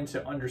you're trying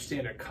to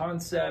understand a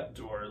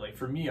concept, or like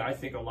for me, I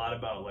think a lot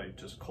about like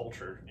just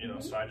culture, you know,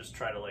 so I just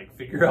try to like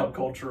figure out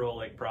cultural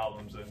like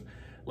problems, and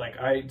like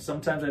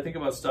sometimes I think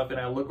about stuff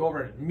and I look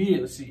over and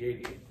immediately see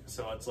 88.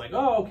 So it's like,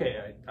 oh,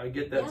 okay, I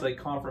get that's like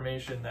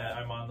confirmation that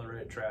I'm on the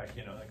right track,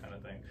 you know, that kind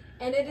of thing.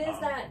 And it is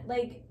that,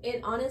 like,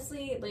 it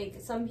honestly, like,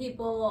 some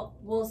people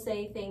will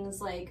say things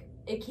like,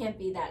 it can't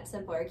be that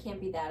simple, or it can't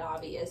be that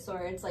obvious,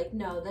 or it's like,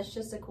 no, that's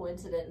just a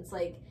coincidence.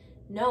 Like,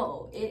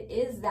 no, it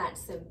is that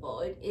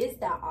simple. It is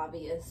that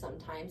obvious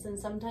sometimes, and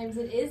sometimes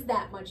it is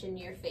that much in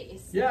your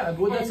face. Yeah,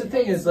 well, that's the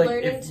thing is like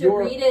if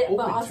you're learning to read it,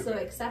 but also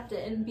accept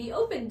it and be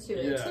open to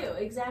it too.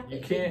 Exactly.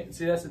 You can't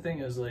see. That's the thing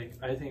is like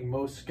I think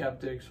most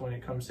skeptics, when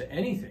it comes to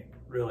anything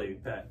really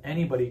that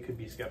anybody could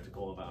be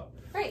skeptical about,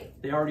 right?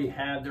 They're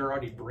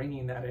already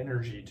bringing that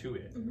energy to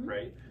it,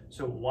 right?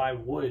 So why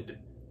would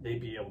they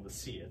be able to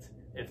see it?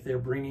 If they're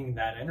bringing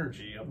that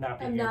energy of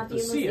not being able to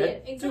see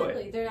it,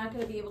 exactly, they're not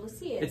going to be able to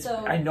see it.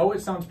 So I know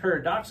it sounds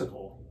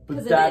paradoxical,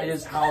 but that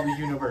is how the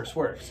universe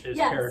works. It's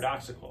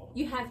paradoxical.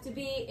 You have to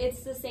be.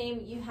 It's the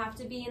same. You have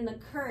to be in the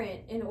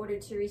current in order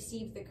to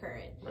receive the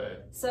current. Right.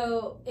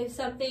 So if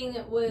something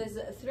was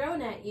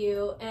thrown at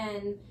you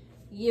and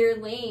your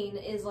lane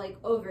is like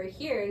over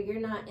here, you're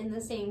not in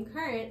the same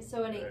current,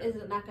 so it is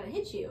not going to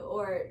hit you.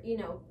 Or you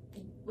know,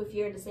 if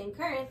you're in the same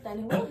current, then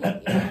it will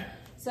hit you.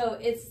 So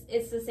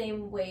it's the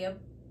same way of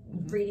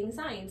reading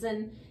signs.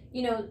 And,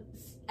 you know,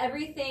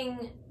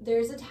 everything,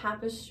 there's a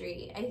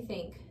tapestry, I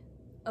think,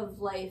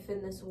 of life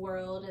in this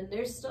world. And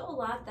there's still a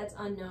lot that's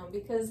unknown,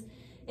 because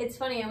it's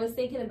funny, I was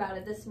thinking about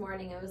it this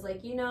morning. I was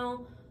like, you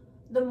know,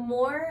 the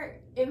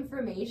more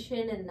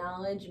information and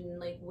knowledge and,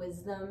 like,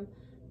 wisdom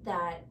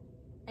that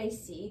I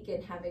seek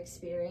and have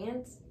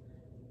experienced,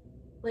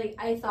 like,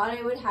 I thought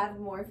I would have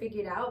more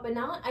figured out, but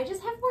now I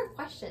just have more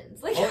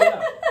questions. Like,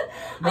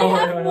 I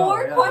have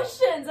more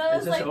questions. I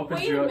was like,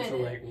 wait a minute. To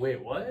like,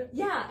 wait, what?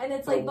 Yeah, and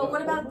it's like, but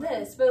what about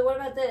this? But what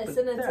about this?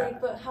 And it's like,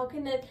 but how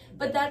can it?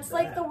 But that's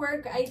like the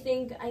work. I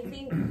think. I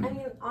mean,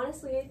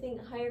 honestly, I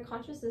think higher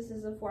consciousness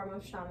is a form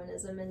of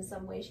shamanism in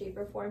some way, shape,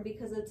 or form,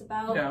 because it's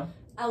about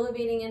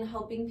elevating and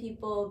helping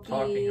people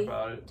talking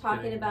about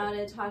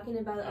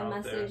a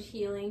message,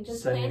 healing,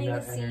 just planting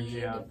a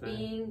seed,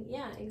 being,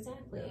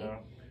 exactly. Yeah.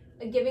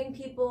 Giving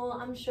people,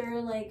 I'm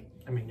sure, like...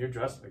 I mean, you're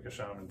dressed like a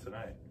shaman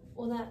tonight.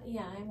 Well,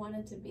 I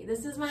wanted to be.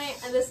 This is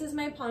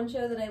my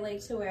poncho that I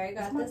like to wear. I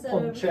got this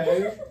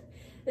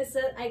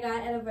I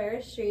got at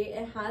Avera Street.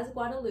 It has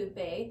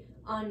Guadalupe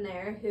on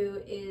there, who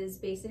is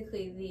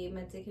basically the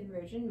Mexican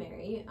Virgin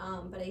Mary.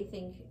 But I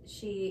think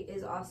she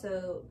is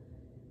also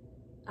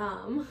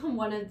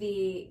one of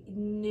the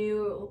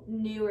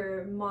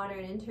newer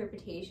modern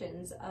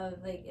interpretations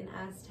of like an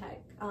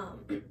Aztec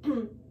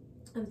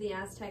of the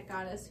Aztec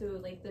goddess, who,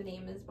 like, the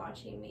name is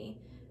watching me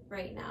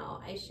right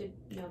now. I should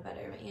know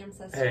better. My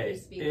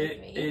ancestors speak with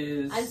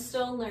me. I'm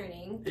still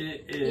learning.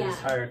 It is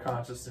higher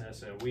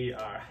consciousness, and we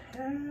are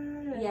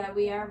high. Yeah,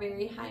 we are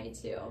very high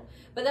too.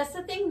 But that's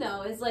the thing,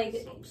 though, is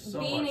like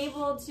being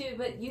able to.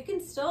 But you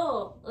can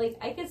still, like,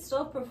 I could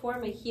still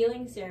perform a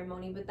healing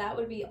ceremony, but that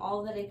would be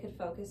all that I could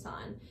focus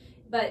on.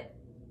 But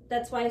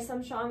that's why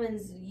some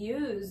shamans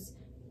use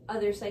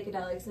other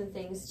psychedelics and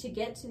things to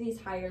get to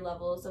these higher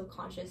levels of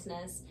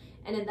consciousness.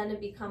 And then it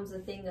becomes a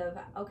thing of,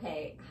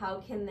 okay, how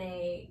can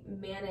they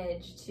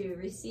manage to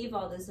receive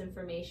all this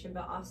information,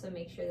 but also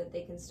make sure that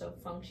they can still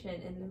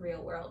function in the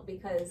real world?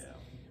 Because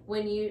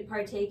when you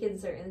partake in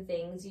certain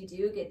things, you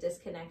do get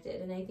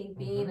disconnected. And I think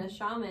being a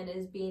shaman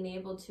is being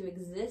able to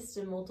exist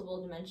in multiple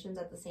dimensions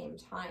at the same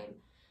time.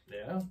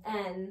 Yeah.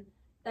 And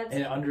that's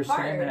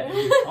understand hard. that and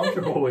be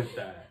comfortable with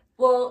that.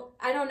 Well,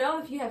 I don't know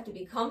if you have to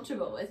be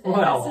comfortable with it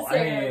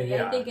necessarily.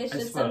 I think it's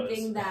just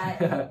something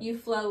that you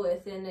flow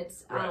with, and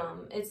it's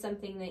it's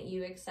something that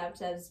you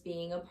accept as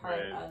being a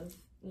part of,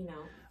 you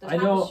know, the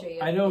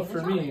tapestry. I know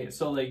for me,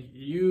 so like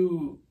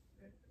you,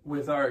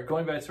 with our,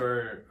 going back to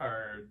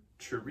our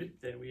trip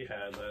that we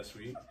had last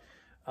week,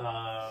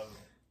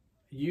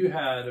 you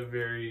had a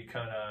very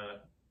kind of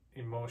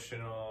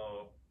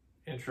emotional,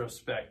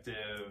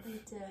 introspective,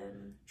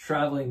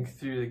 traveling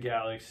through the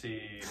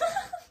galaxy.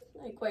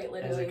 Like quite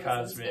literally as a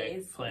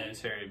cosmic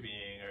planetary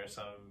being or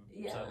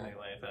something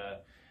like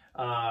that.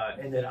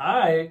 And then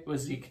I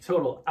was the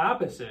total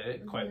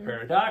opposite, quite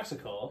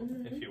paradoxical,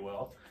 if you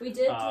will. We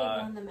did take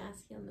on the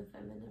masculine, the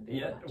feminine.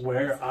 Yeah,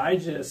 where I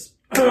just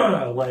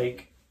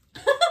like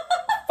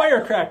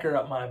firecracker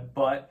up my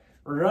butt,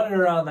 running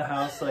around the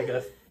house like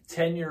a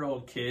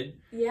 10-year-old kid.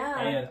 Yeah.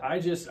 And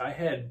I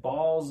had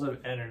balls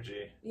of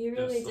energy. You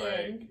really just,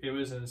 did. Like, it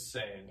was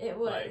insane. It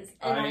was. Like,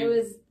 and I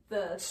was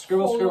the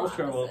scribble, draw,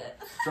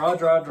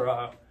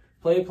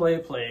 play,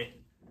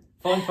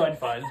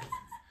 fun.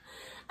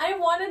 I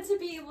wanted to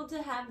be able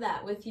to have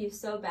that with you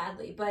so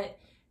badly, but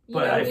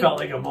I felt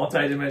like a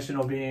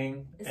multi-dimensional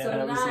being, and so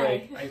I was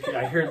like,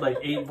 I heard like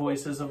 8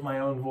 voices of my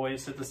own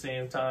voice at the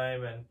same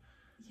time, and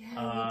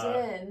yeah, you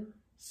did.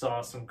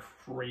 Saw some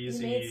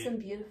crazy you made some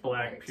beautiful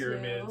black art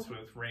pyramids too.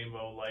 with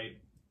rainbow light.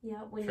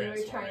 Yeah, when you were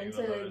trying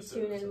to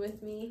tune in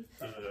with me,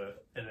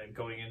 and then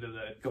going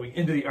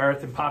into the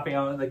earth and popping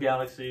out in the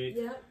galaxy.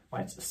 Yeah,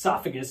 my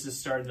esophagus is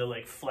starting to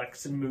like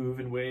flex and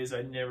move in ways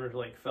I never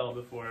like felt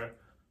before.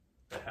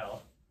 The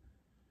hell,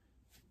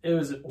 it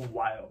was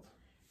wild.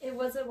 It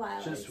was a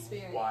wild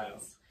experience.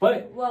 Wild.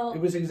 But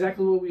it was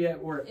exactly what we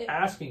were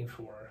asking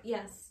for.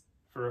 Yes.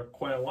 For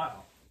quite a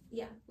while.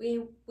 Yeah,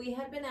 we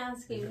had been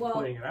asking.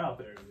 Putting it out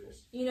there at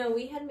least. You know,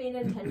 we had made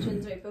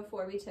intentions right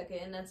before we took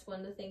it, and that's one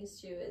of the things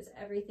too. Is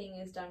everything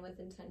is done with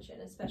intention,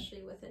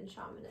 especially within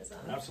shamanism.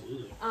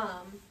 Absolutely.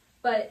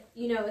 But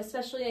you know,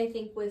 especially I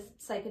think with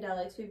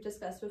psychedelics, we've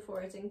discussed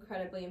before, it's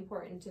incredibly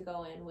important to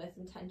go in with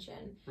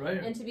intention,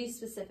 right, and to be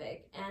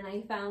specific. And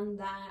I found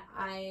that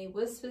I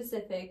was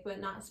specific, but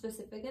not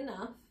specific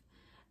enough.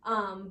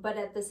 But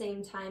at the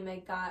same time, I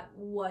got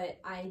what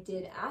I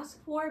did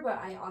ask for, but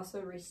I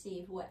also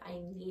received what I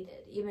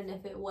needed, even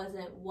if it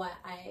wasn't what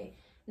I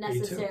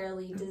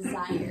necessarily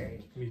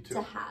desired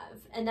to have.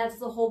 And that's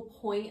the whole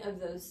point of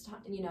those,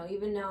 you know,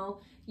 even though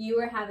you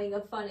were having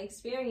a fun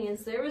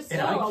experience, there was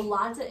still a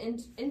lot of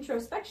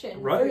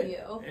introspection for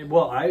you. And,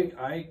 well,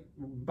 I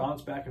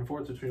bounced back and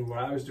forth between what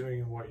I was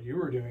doing and what you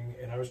were doing,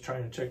 and I was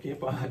trying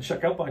to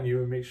check up on you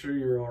and make sure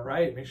you're all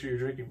right, make sure you're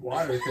drinking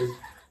water, because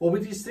well,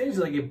 with these things,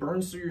 like, it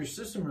burns through your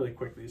system really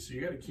quickly, so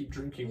you got to keep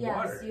drinking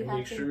water and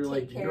make sure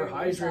like you're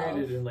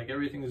hydrated and like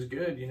everything is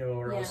good, you know,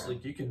 or else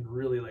like you can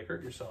really like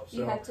hurt yourself. So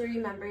you have to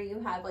remember you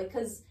have like,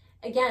 because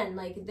again,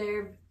 like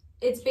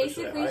it's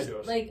basically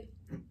like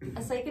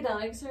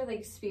psychedelics are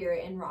like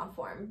spirit in raw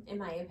form, in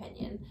my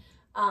opinion.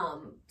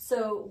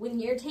 So when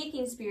you're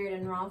taking spirit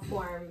in raw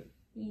form,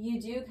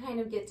 you do kind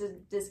of get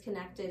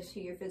disconnected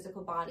to your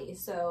physical body.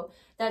 So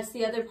that's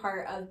the other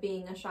part of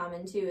being a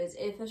shaman too, is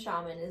if a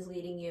shaman is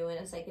leading you in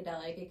a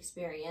psychedelic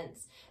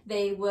experience,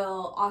 they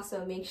will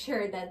also make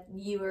sure that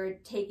you are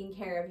taking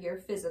care of your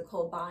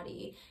physical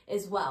body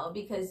as well,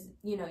 because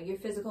you know your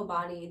physical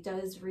body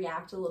does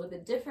react a little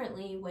bit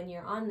differently when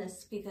you're on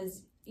this,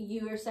 because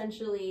you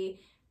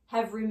essentially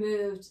have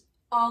removed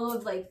all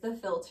of like the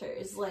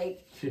filters,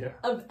 like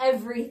of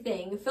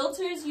everything.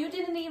 Filters you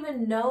didn't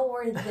even know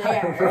were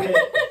there.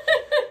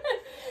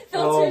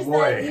 Filters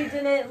that you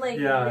didn't like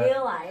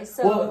realize.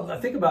 So well, I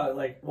think about it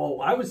like,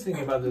 I was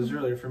thinking about this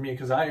earlier for me,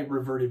 because I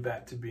reverted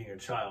back to being a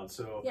child.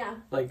 So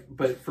like,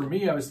 but for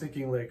me, I was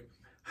thinking like,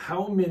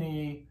 how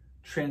many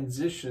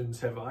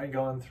transitions have I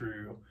gone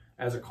through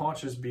as a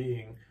conscious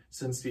being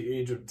since the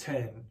age of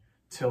 10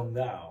 till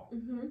now,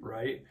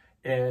 right?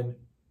 And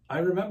I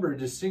remember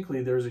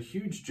distinctly there was a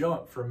huge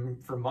jump from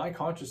my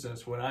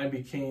consciousness when I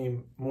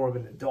became more of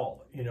an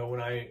adult, you know, when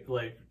I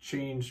like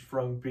changed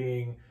from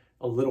being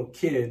a little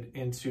kid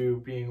into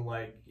being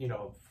like, you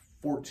know,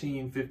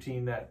 14,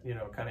 15, that, you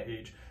know, kind of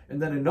age.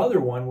 And then another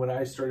one when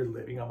I started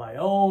living on my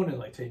own and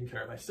like taking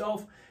care of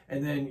myself.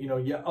 And then, you know,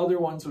 other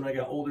ones when I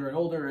got older and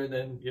older, and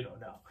then, you know,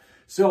 now.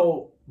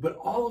 So, but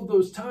all of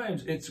those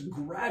times, it's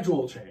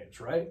gradual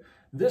change, right?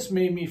 This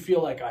made me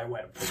feel like I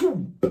went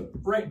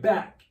right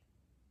back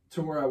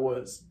to where I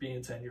was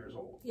being 10 years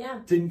old. Yeah.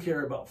 Didn't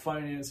care about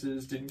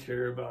finances, didn't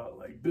care about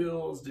like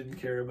bills, didn't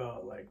care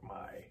about like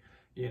my,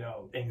 you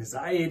know,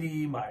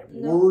 anxiety, my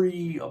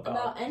worry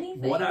about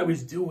anything, what I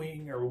was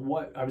doing or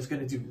what I was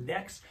going to do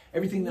next.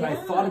 Everything that I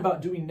thought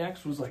about doing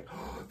next was like,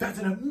 oh, that's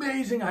an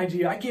amazing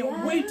idea. I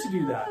can't wait to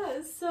do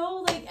that.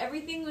 So like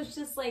everything was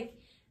just like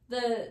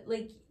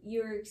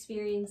you're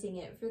experiencing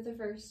it for the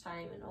first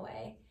time in a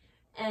way.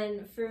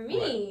 And for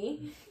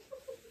me,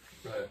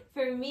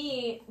 for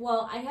me,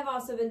 well, I have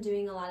also been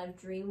doing a lot of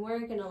dream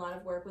work and a lot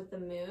of work with the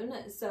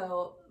moon.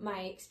 So my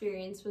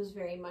experience was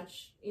very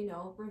much, you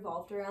know,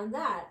 revolved around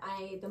that.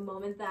 The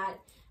moment that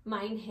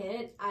mine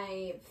hit,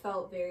 I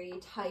felt very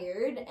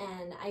tired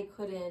and I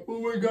couldn't. Oh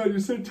my God,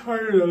 you said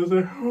tired. I was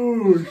like,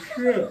 oh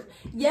shit.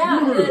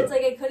 It's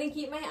like I couldn't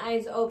keep my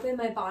eyes open.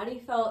 My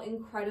body felt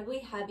incredibly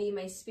heavy.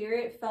 My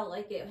spirit felt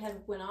like it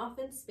had went off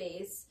in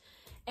space.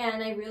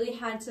 And I really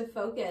had to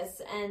focus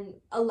and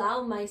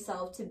allow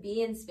myself to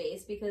be in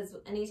space, because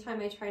anytime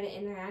I try to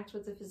interact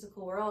with the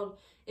physical world,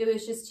 it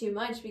was just too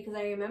much, because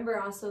I remember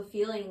also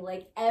feeling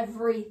like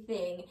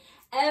everything,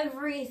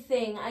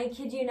 I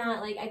kid you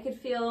not, like I could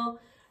feel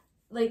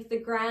like the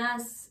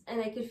grass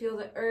and I could feel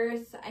the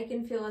earth. I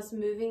can feel us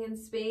moving in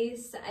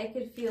space. I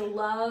could feel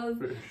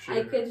love.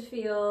 I could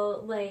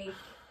feel like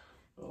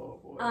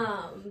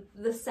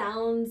the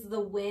sounds, the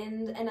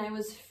wind, and I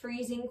was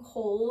freezing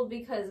cold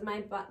because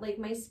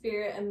my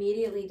spirit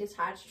immediately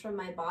detached from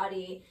my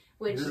body,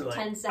 which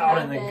tends to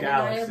happen. And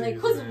I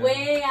was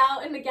way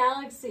out in the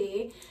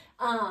galaxy.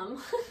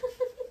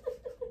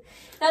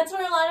 That's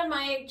where a lot of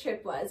my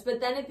trip was.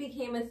 But then it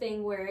became a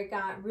thing where it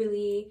got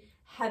really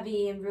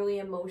heavy and really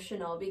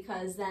emotional,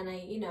 because then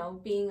I, you know,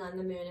 being on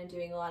the moon and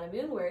doing a lot of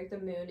moon work, the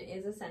moon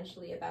is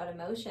essentially about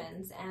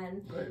emotions,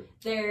 and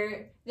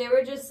there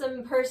were just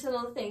some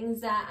personal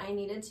things that I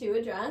needed to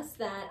address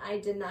that I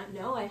did not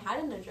know I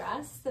hadn't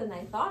addressed, and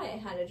I thought I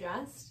had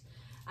addressed.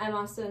 I'm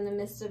also in the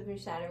midst of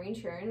Saturn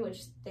return,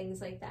 which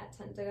things like that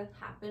tend to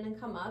happen and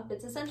come up.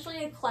 It's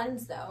essentially a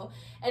cleanse, though,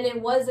 and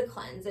it was a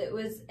cleanse. It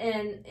was,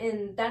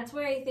 and that's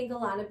where I think a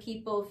lot of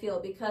people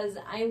feel, because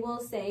I will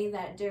say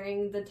that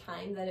during the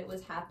time that it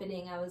was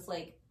happening, I was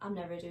like, I'm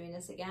never doing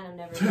this again. I'm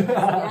never doing this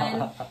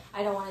again.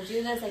 I don't want to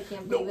do this. I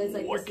can't believe this.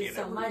 Like, this is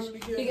so much.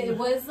 Because it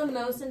was the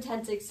most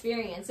intense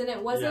experience, and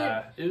it wasn't.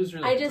 Yeah, it was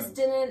really. I just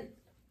didn't.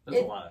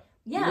 That's a lot.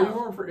 Yeah. We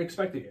weren't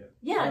expecting it.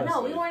 Yeah, honestly.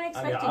 No, we weren't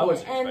expecting it. I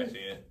wasn't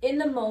expecting it. In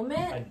the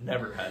moment... I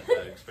never had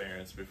that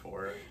experience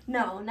before.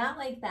 No, not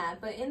like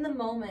that. But in the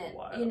moment,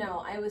 you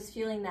know, I was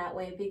feeling that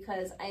way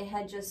because I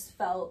had just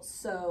felt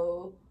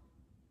so...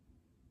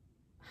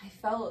 I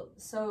felt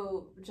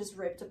so just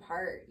ripped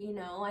apart, you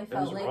know? I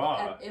felt like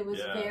raw. It was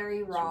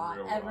very raw.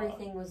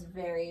 Everything was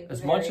very,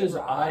 as much as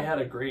raw. I had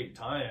a great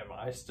time,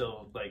 I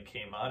still like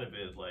came out of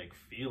it like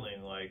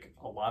feeling like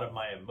a lot of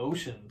my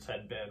emotions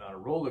had been on a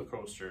roller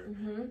coaster,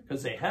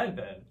 because they had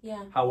been.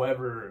 Yeah.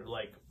 However,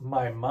 like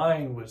my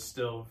mind was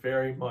still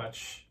very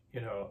much,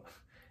 you know,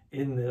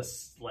 in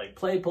this like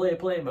play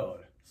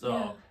mode.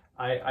 So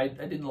I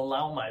didn't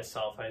allow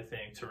myself, I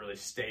think, to really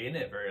stay in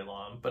it very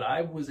long, but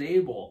I was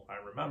able, I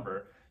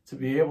remember, to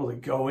be able to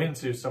go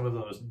into some of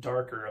those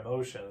darker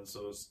emotions,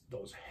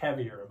 those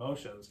heavier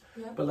emotions.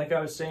 Yep. But like I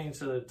was saying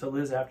to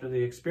Liz after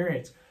the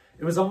experience,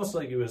 it was almost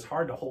like it was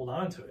hard to hold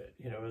on to it.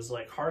 You know, it was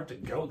like hard to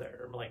go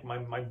there. Like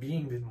my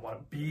being didn't want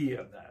to be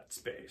in that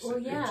space. Well,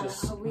 it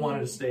just wanted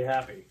to stay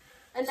happy.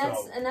 And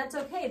that's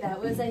okay. That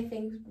was, I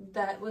think,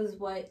 that was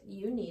what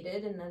you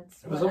needed, and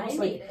that's what I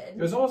needed. It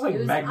was almost like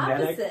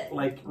magnetic,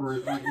 like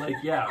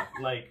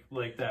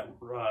that,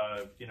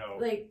 you know,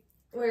 like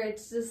where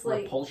it's just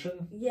like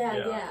repulsion.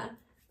 Yeah.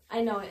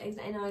 I know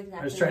exactly.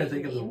 I was trying to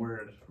think of the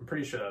word. I'm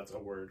pretty sure that's a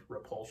word.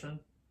 Repulsion.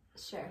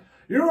 Sure.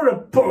 You're a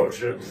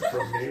repulsion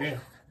from me.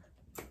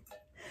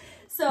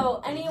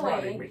 So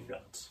anyway,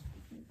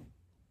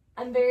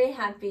 I'm very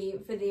happy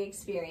for the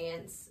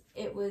experience.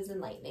 It was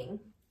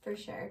enlightening, for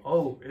sure.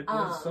 Oh, it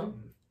was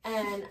something.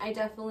 And I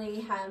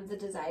definitely have the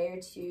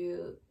desire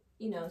to,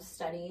 you know,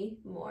 study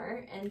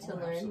more and to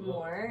learn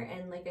more.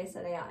 And like I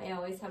said, I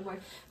always have more.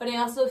 But I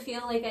also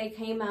feel like I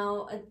came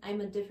out,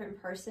 I'm a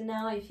different person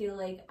now. I feel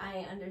like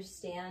I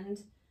understand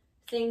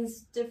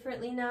things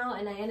differently now.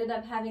 And I ended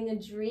up having a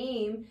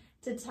dream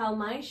to tell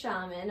my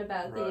shaman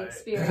about the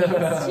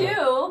experience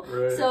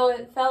too. So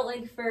it felt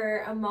like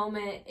for a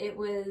moment, it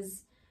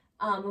was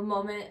a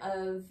moment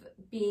of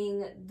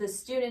being the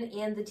student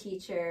and the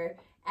teacher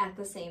at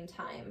the same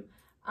time.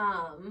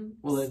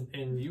 Well,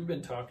 and you've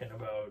been talking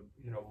about,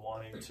 you know,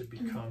 wanting to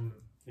become,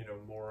 you know,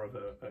 more of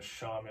a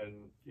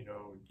shaman, you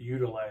know,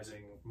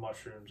 utilizing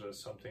mushrooms as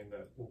something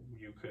that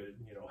you could,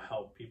 you know,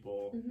 help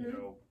people,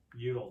 you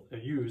know,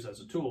 use as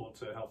a tool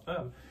to help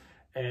them.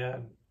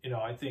 And, you know,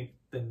 I think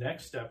the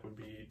next step would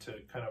be to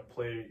kind of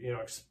play, you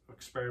know,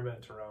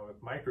 experiment around with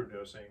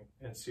microdosing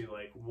and see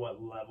like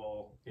what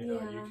level, you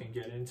know, you can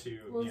get into.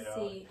 We'll you know.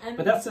 See.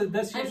 But that's the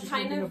I'm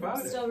kind of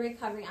still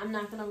recovering. I'm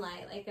not gonna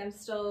lie, like I'm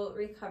still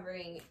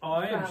recovering from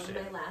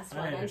my last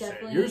one. I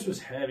definitely. Yours was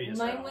heavy as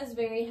mine was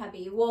very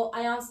heavy. Well,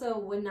 I also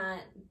would not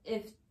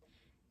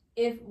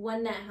if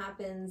when that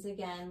happens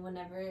again,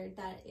 whenever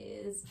that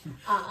is.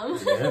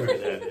 Whenever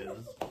that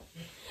is.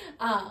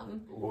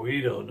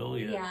 We don't know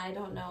yet. Yeah, I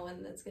don't know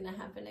when that's gonna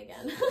happen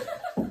again.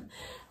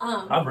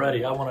 I'm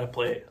ready. I want to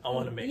play. I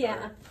want to make.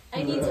 Yeah,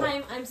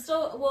 anytime. I'm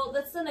still. Well,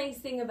 that's the nice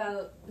thing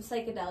about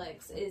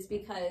psychedelics is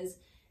because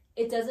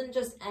it doesn't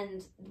just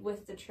end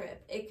with the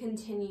trip. It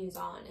continues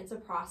on. It's a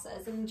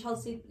process. And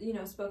Chelsea, you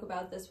know, spoke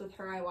about this with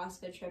her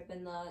ayahuasca trip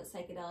in the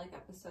psychedelic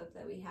episode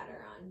that we had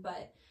her on.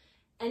 But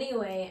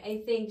anyway,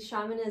 I think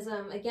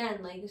shamanism,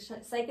 again, like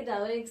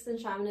psychedelics and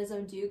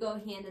shamanism do go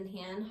hand in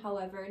hand.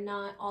 However,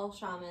 not all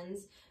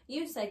shamans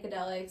use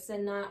psychedelics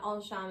and not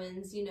all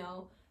shamans, you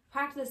know,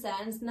 practice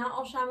that. And not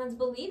all shamans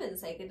believe in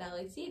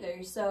psychedelics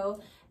either. So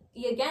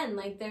again,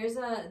 like there's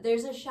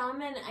a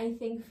shaman, I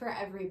think, for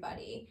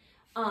everybody.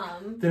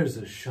 There's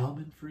a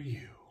shaman for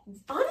you.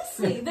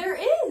 Honestly, there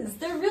is.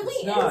 There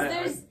really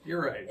is.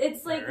 You're right.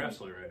 It's like you're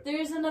absolutely right.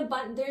 There's an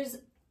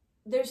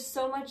there's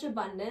so much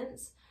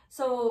abundance.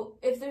 So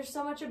if there's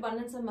so much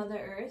abundance on Mother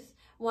Earth,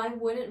 why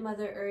wouldn't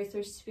Mother Earth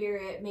or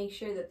Spirit make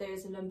sure that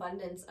there's an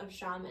abundance of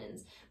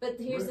shamans? But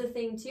here's the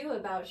thing too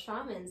about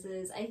shamans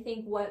is I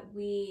think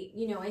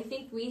I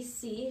think we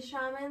see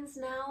shamans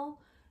now.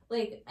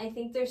 Like I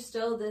think there's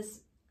still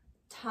this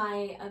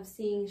tie of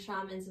seeing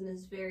shamans in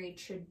this very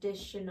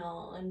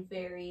traditional and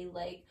very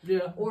like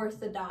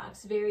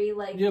orthodox, very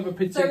like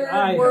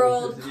third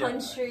world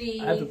country.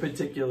 I have a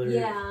particular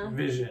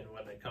vision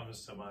when it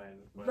comes to mine.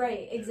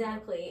 Right,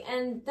 exactly.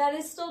 And that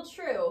is still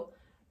true.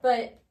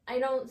 But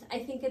I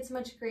think it's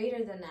much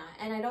greater than that.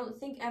 And I don't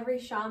think every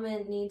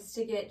shaman needs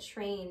to get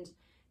trained,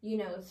 you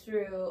know,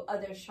 through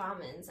other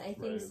shamans. I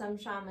think some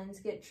shamans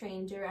get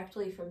trained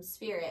directly from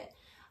spirit.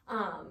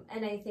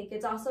 And I think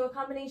it's also a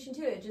combination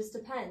too. It just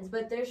depends.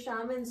 But there's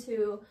shamans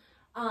who,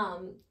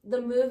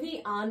 the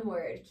movie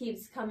Onward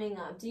keeps coming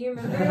up. Do you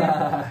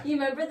remember? You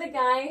remember the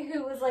guy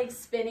who was like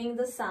spinning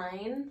the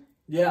sign?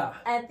 Yeah.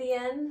 At the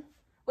end?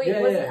 Wait,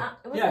 was it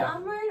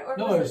Onward or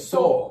no, was it was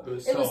Soul? It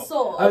was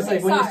Soul. I was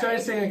like, when you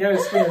started saying the guy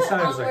was spinning the sign,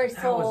 I was like,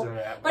 that Soul. wasn't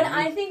that. But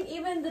I think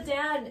even the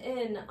dad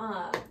in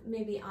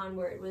maybe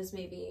Onward was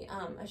maybe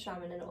a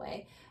shaman in a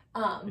way.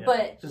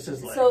 But just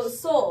his legs. So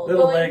Soul,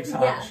 little legs,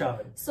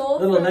 shaman. Soul,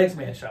 little legs,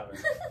 man, shaman.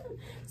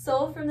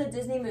 Soul from the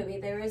Disney movie.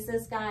 There was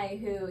this guy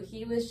who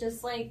he was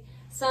just like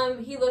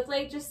he looked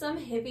like just some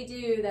hippie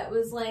dude that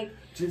was like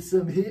just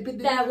some hippie dude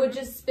that would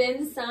just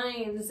spin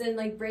signs and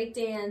like break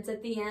dance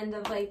at the end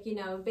of like, you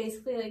know,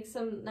 basically like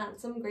not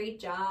some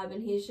great job,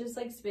 and he's just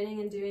like spinning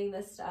and doing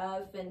this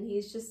stuff, and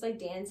he's just like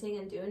dancing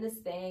and doing his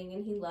thing,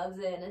 and he loves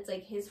it, and it's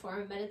like his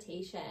form of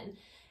meditation.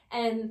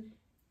 And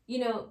you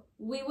know,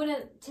 we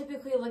wouldn't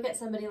typically look at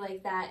somebody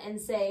like that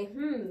and say,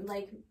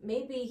 like,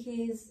 maybe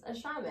he's a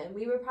shaman.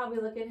 We would probably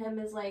look at him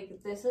as like,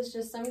 this is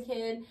just some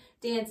kid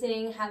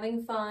dancing,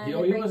 having fun. He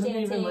wasn't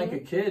even like a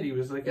kid. He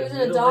was like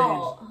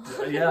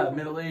a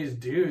middle-aged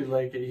dude.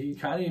 Like, he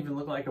kind of even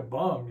looked like a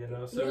bum, you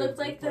know? So he looked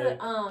like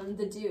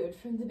the dude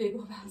from The Big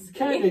Lebowski.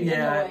 Kind of,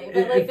 yeah. In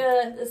a way,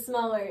 but like a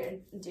smaller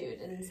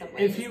dude in some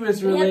ways. If he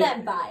was related,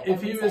 had that vibe,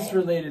 if he was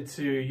related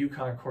to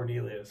Yukon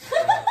Cornelius,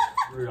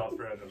 Rudolph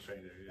the Red-Nosed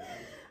Reindeer,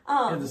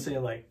 and the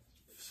same like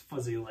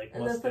fuzzy like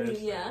mustache.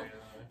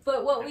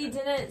 But what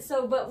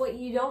what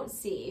you don't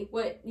see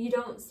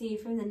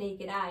from the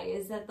naked eye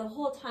is that the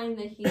whole time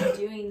that he's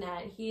doing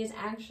that, he is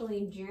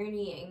actually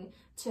journeying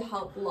to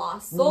help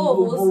lost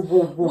souls,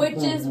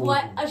 which is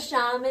what a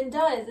shaman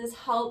does, is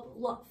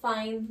help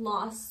find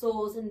lost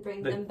souls and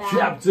bring them back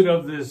captain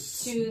of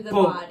this to the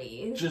boat,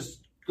 body.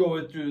 Just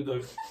going through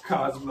the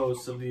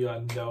cosmos of the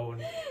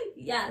unknown.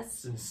 Yes.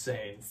 It's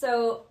insane.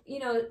 So, you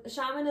know,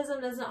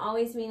 shamanism doesn't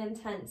always mean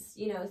intense,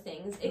 you know,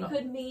 things. It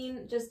could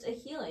mean just a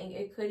healing.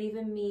 It could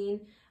even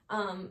mean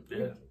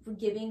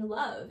giving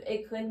love.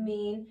 It could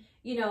mean,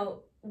 you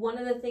know, one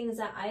of the things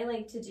that I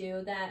like to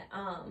do that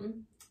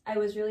I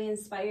was really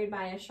inspired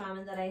by a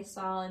shaman that I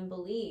saw in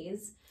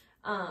Belize.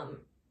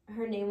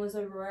 Her name was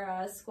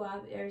Aurora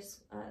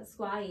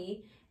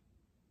Squai.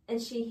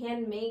 And she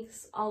hand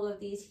makes all of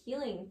these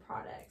healing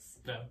products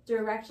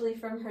directly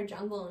from her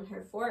jungle and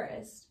her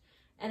forest.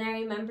 And I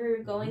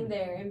remember going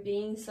there and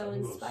being so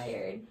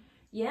inspired.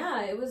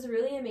 Yeah, it was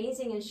really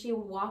amazing. And she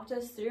walked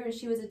us through, and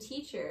she was a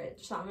teacher.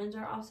 Shamans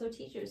are also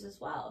teachers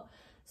as well.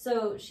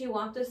 So she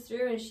walked us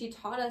through and she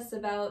taught us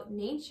about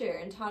nature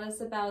and taught us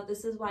about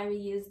this is why we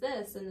use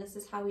this and this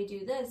is how we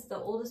do this. The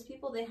oldest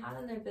people they had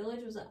in their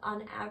village was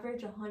on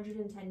average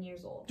 110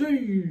 years old.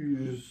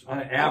 Jeez.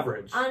 On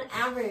average. On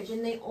average.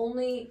 And they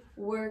only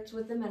worked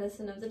with the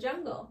medicine of the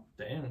jungle.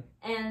 Damn.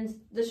 And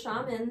the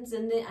shamans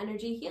and the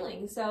energy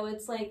healing. So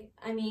it's like,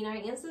 I mean, our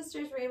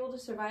ancestors were able to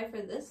survive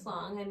for this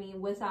long. I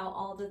mean, without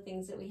all the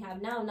things that we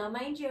have now. Now,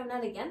 mind you, I'm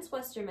not against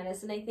Western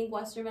medicine. I think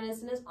Western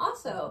medicine is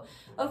also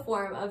a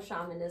form of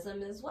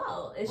shamanism as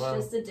well. It's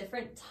just a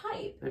different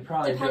type. They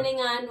probably depending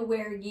on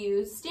where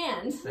you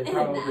stand. They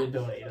probably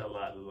don't eat a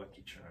lot of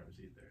Lucky Charms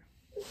either.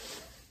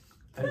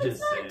 That's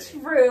not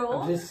true.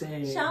 I'm just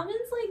saying.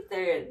 Shamans like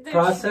their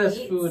processed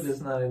treats. Food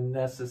is not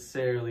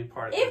necessarily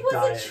part of the diet. It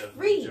was a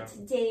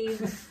treat,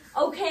 Dave.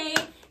 Okay?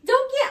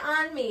 Don't get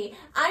on me.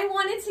 I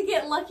wanted to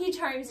get Lucky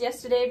Charms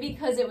yesterday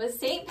because it was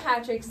St.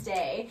 Patrick's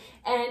Day.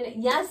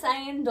 And yes,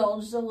 I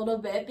indulged a little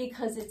bit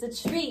because it's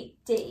a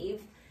treat,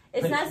 Dave.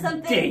 It's not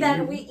something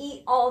that we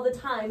eat all the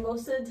time.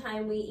 Most of the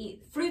time we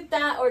eat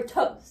fruta or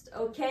toast,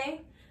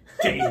 okay?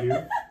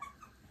 Dave.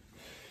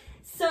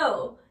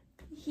 So,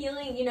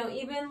 healing, you know,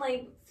 even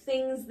like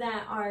things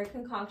that are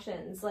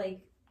concoctions,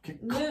 like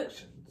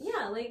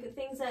like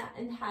things that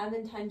have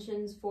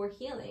intentions for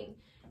healing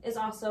is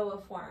also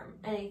a form,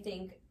 and I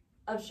think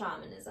of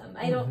shamanism.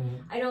 I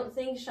don't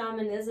think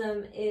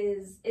shamanism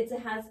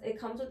it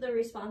comes with the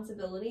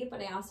responsibility, but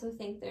I also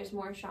think there's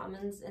more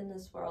shamans in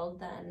this world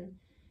than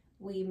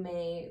we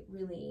may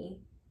really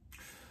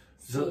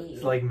see. So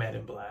it's like Men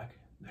in Black.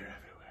 They're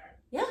everywhere.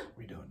 Yeah.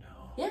 We don't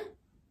know. Yeah.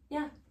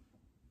 Yeah.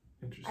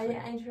 Interesting.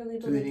 I truly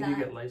believe that. Do they need to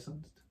get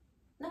licensed?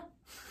 No.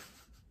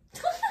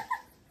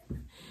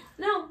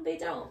 No, they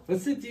don't.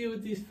 What's the deal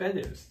with these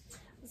feathers?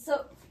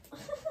 So,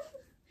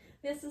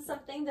 this is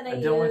something that I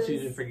don't want you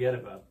to forget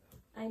about them.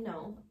 I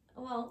know.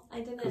 Well, I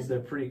didn't. Because they're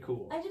pretty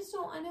cool. I didn't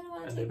want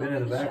to and take they've been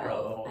in the background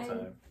show. the whole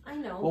time. I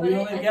know. Well, we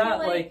only got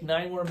like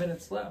 9 more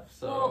minutes left.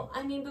 So. Well,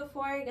 I mean,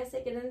 before I guess I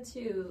get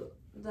into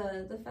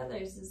the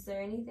feathers, is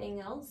there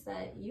anything else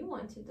that you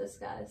want to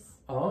discuss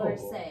or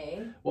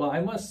say? Well,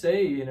 I must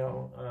say, you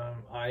know,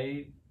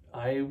 I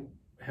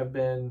have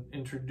been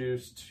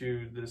introduced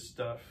to this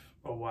stuff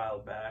a while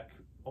back,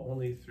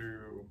 only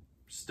through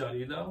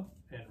study though,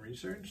 and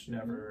research,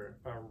 never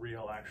a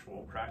real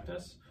actual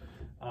practice.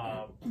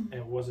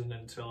 It wasn't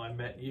until I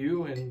met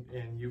you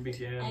and you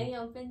began. I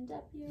opened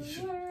up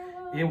your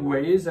world. In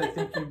ways, I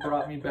think you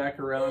brought me back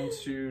around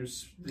to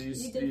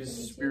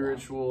these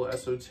spiritual,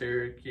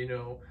 esoteric, you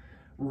know,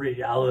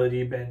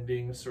 reality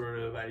bending sort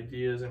of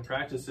ideas and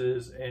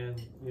practices, and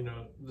you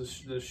know the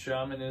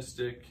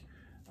shamanistic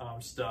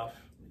stuff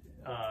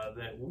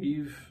that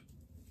we've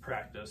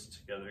practiced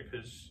together,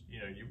 because you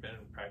know you've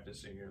been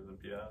practicing your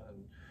Olympia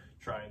and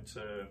trying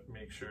to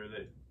make sure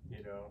that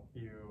you know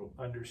you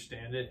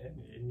understand it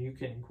and you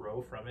can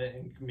grow from it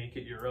and make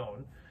it your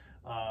own.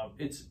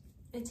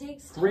 It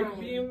takes time. Great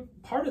being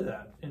part of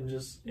that and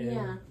just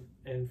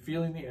and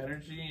feeling the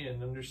energy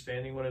and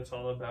understanding what it's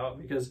all about,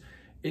 because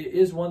it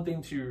is one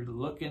thing to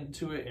look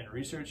into it and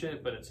research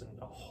it, but it's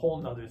a whole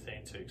nother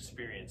thing to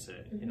experience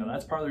it. You know,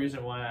 that's part of the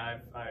reason why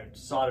I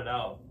sought it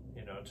out,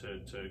 you know,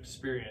 to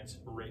experience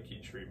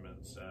Reiki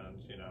treatments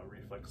and, you know,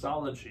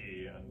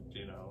 reflexology and,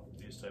 you know,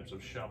 these types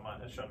of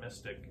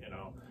shamanistic, you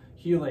know,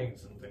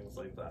 healings and things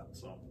like that.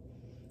 So,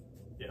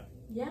 yeah.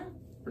 Yeah.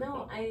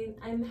 No,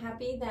 I'm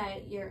happy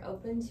that you're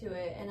open to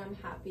it, and I'm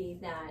happy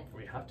that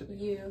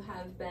you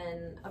have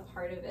been a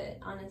part of it.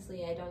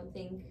 Honestly, I don't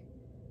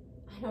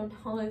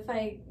know if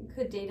I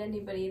could date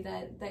anybody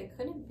that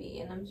couldn't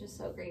be, and I'm just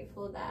so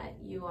grateful that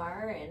you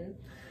are. And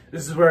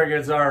this is where it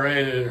gets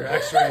R-rated or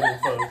X-rated,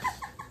 folks.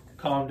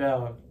 Calm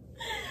down.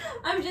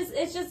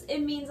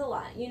 It means a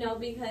lot, you know,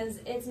 because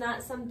it's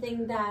not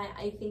something that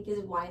I think is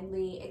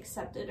widely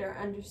accepted or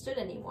understood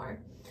anymore.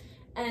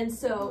 And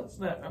so it's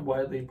not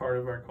widely part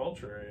of our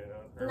culture, you know.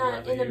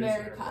 Not in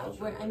America.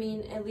 I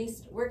mean, at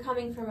least we're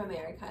coming from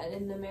America.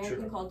 In the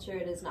American culture,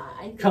 it is not.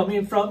 I think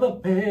coming from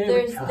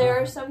America.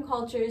 There are some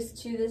cultures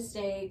to this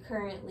day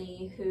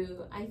currently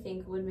who I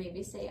think would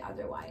maybe say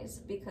otherwise,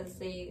 because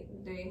they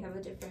have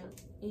a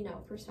different, you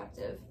know,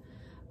 perspective.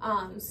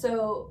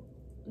 So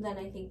then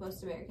I think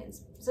most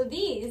Americans. So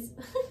these.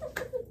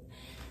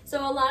 So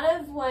a lot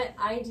of what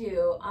I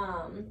do.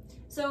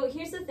 So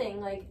here's the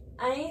thing, like,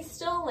 I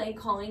still like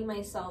calling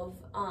myself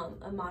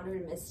a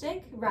modern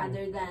mystic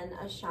rather than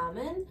a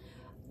shaman,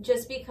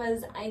 just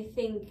because I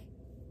think,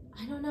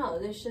 I don't know,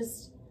 there's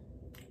just...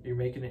 You're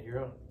making it your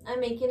own. I'm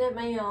making it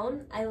my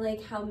own. I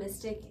like how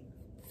mystic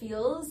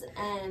feels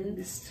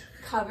and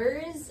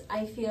covers.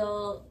 I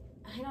feel,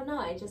 I don't know,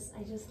 I just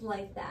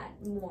like that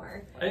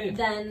more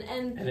than...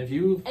 And if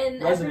you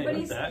resonate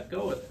with that,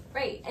 go with it.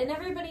 Right, and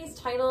everybody's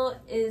title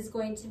is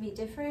going to be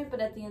different, but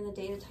at the end of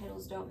the day, the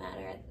titles don't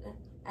matter.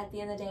 At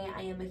the end of the day,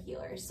 I am a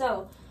healer.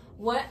 So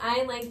what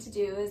I like to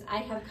do is I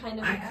have kind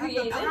of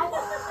created...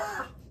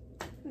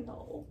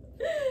 No.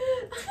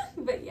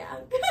 But yeah.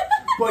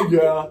 But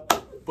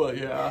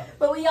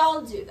we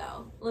all do,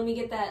 though. Let me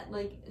get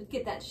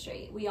that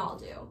straight. We all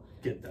do.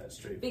 Get that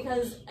straight.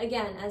 Because,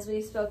 again, as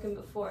we've spoken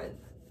before,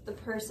 the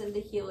person, the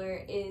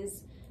healer,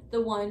 is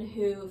the one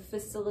who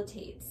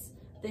facilitates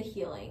the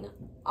healing.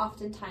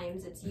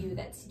 Oftentimes, it's you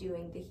that's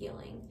doing the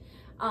healing.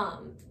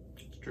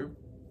 It's true.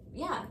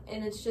 Yeah,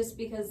 and it's just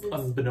because it's...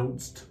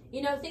 Unbeknownst.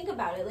 You know, think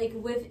about it. Like,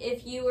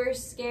 if you were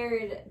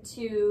scared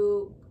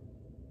to...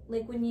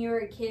 Like, when you were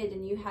a kid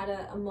and you had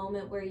a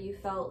moment where you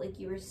felt like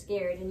you were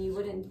scared and you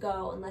wouldn't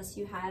go unless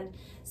you had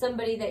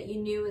somebody that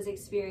you knew was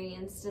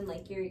experienced, and,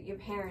 like, your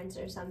parents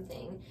or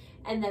something.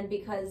 And then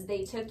because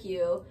they took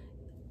you,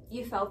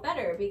 you felt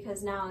better,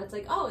 because now it's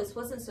like, oh, this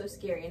wasn't so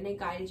scary, and they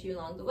guided you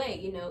along the way.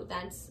 You know,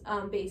 that's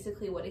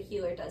basically what a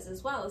healer does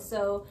as well.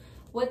 So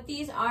what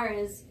these are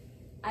is,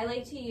 I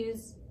like to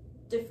use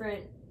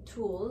different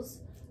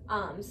tools,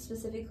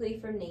 specifically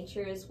from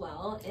nature as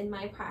well. In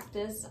my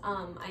practice,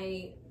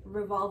 I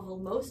revolve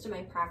most of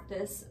my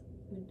practice,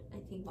 I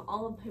think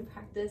all of my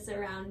practice,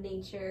 around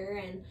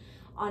nature and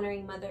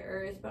honoring Mother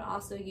Earth, but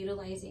also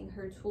utilizing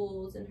her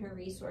tools and her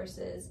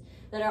resources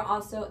that are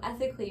also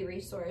ethically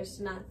resourced,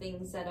 not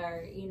things that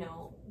are, you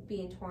know,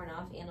 being torn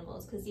off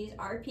animals, because these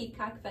are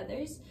peacock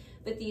feathers,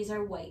 but these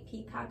are white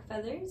peacock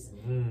feathers.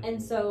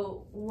 And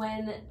so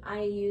when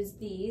I use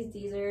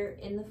these are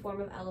in the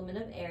form of element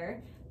of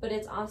air, but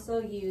it's also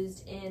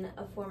used in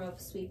a form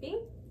of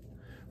sweeping.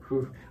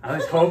 I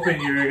was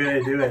hoping you were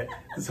going to do it.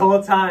 This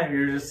whole time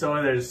you were just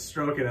so there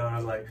stroking them. I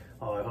was like,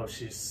 oh, I hope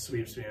she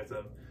sweeps me with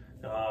them.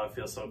 Oh, it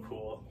feels so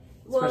cool.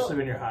 Especially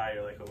when you're high,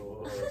 you're like,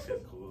 oh, that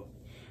feels cool.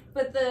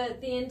 But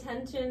the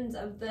intentions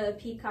of the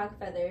peacock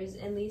feathers,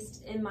 at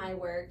least in my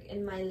work,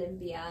 in my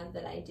limpia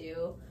that I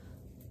do,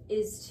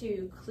 is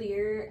to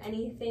clear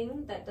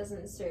anything that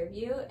doesn't serve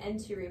you and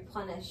to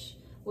replenish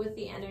with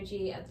the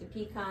energy of the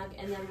peacock,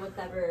 and then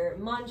whatever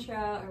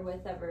mantra or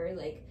whatever,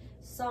 like,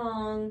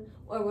 song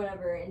or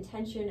whatever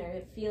intention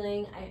or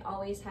feeling, I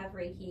always have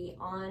Reiki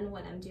on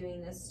when I'm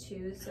doing this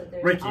too. So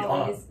there's Reiki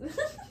always on.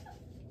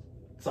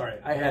 Sorry,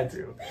 I had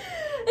to.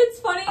 It's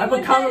funny. I'm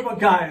a comic book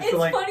guy. It's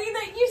funny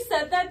that you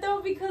said that,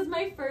 though, because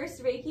my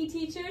first Reiki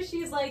teacher,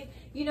 she's like,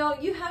 you know,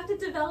 you have to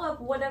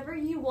develop whatever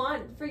you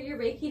want for your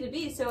Reiki to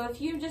be. So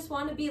if you just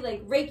want to be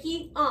like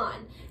Reiki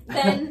on,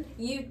 then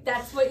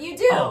that's what you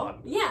do.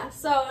 Yeah.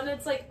 So, and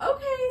it's like,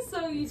 okay,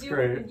 so you do,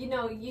 great. you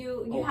know,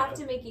 you have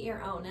to make it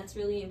your own. That's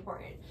really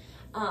important.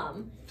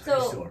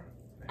 So,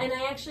 and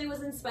I actually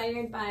was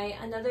inspired by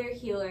another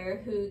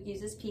healer who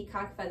uses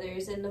peacock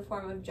feathers in the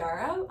form of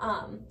Jaro,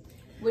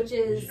 which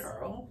is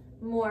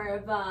more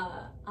of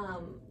a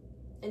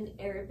an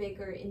Arabic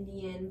or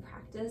Indian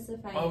practice,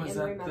 if I am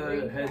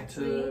remembering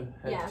correctly.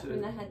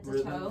 From the head to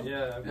rhythm. toe.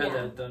 Yeah, I've had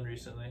that done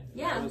recently.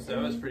 Yeah, that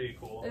was pretty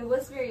cool. It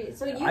was very.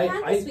 So you had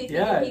the sweep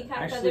and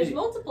peacock feathers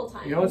multiple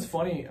times. You know what's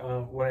funny?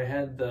 When I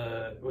had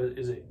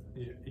is it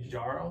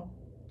Jara?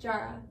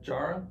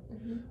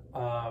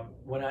 Mm-hmm.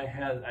 When I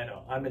had, I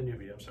know I'm a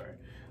newbie. I'm sorry.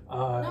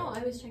 No,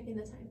 I was checking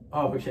the time.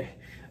 Oh, okay.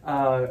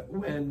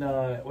 When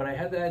I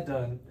had that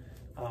done,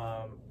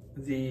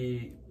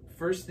 the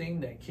first thing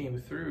that came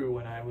through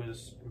when I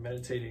was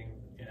meditating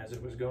as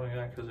it was going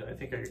on, because I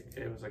think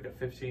it was like a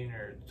 15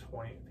 or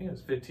 20, I think it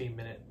was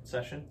 15-minute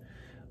session.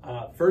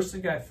 First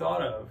thing I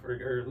thought of,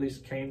 or at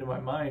least came to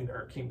my mind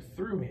or came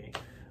through me,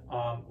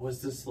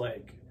 was this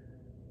like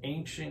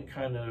ancient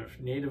kind of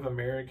Native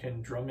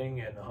American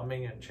drumming and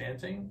humming and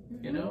chanting.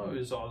 Mm-hmm. You know, it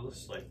was all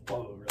this like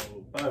bow,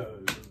 bow,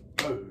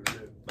 bow,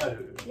 bow,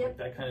 like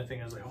that kind of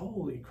thing. I was like,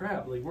 holy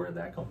crap, like where did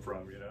that come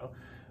from? You know.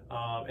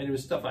 And it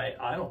was stuff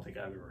I don't think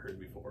I've ever heard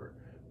before.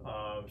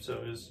 So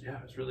it was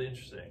really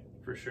interesting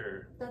for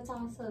sure. That's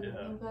awesome. Yeah.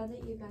 I'm glad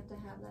that you got to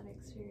have that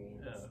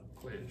experience. Yeah,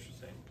 quite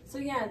interesting. So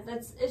yeah,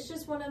 it's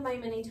just one of my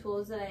many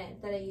tools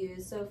that I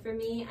use. So for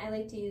me, I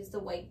like to use the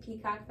white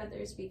peacock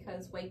feathers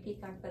because white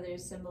peacock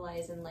feathers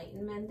symbolize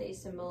enlightenment. They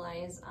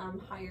symbolize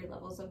higher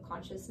levels of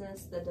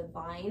consciousness, the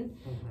divine.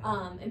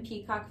 Mm-hmm. And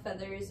peacock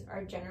feathers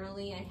are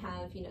generally, I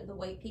have, the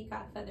white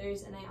peacock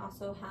feathers, and I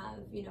also have,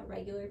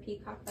 regular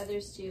peacock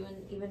feathers too,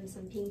 and even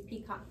some pink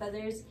peacock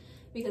feathers,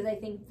 because I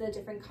think the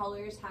different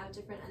colors have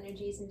different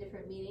energies and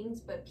different meanings.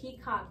 But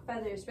peacock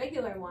feathers,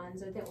 regular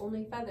ones, are the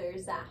only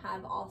feathers that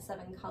have all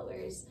 7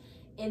 colors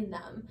in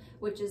them,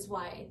 which is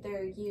why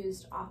they're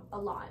used a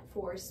lot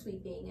for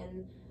sweeping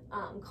and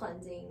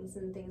cleansings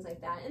and things like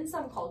that in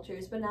some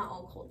cultures, but not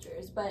all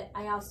cultures. But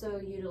I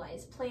also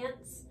utilize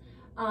plants,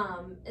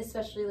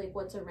 especially like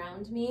what's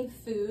around me,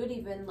 food,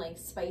 even like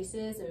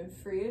spices and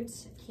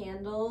fruits,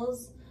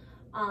 candles,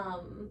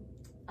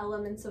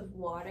 elements of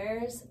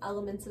waters,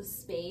 elements of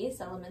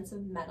space, elements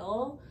of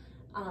metal,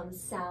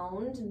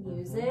 sound,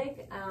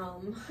 music,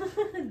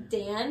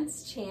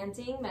 dance,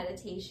 chanting,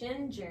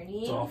 meditation,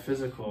 journeying. It's all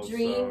physical.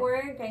 Dream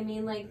work. I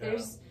mean, like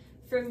there's,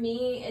 for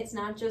me, it's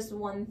not just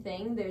one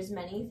thing. There's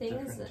many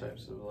things. Different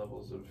types of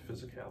levels of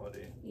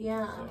physicality.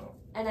 Yeah. So.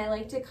 And I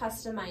like to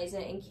customize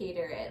it and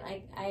cater it.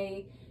 Like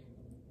I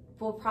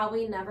will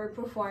probably never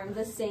perform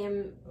the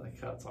same. I like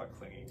how it's all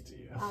clinging to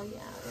you. Oh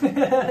yeah,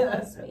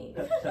 that's me.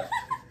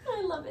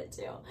 I love it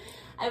too.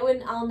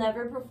 I'll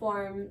never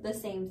perform the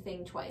same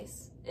thing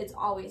twice. It's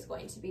always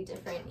going to be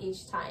different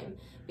each time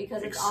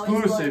because it's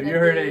always exclusive. You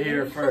heard it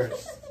here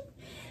first.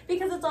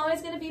 Because it's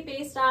always going to be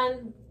based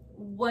on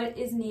what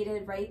is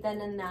needed right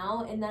then and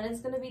now, and then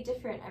it's going to be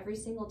different every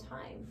single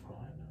time.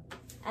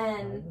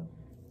 And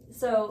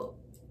so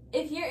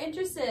if you're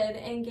interested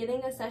in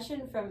getting a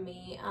session from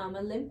me,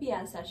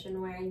 Olympia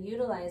session where I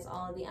utilize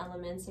all of the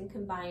elements and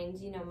combined,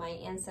 my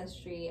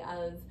ancestry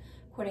of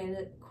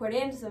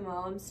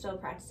Curanderismo, I'm still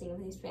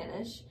practicing my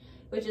Spanish,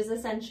 which is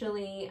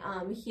essentially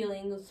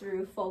healing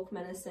through folk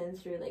medicine,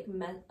 through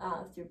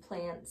through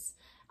plants,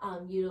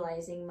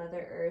 utilizing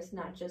Mother Earth,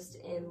 not just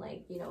in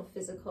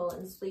physical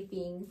and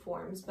sleeping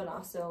forms, but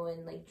also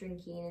in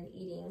drinking and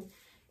eating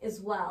as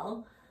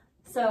well.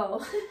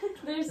 So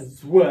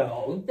there's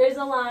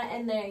a lot,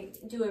 and they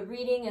do a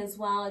reading as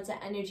well. It's an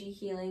energy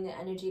healing, an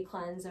energy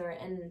cleanser,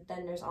 and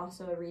then there's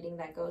also a reading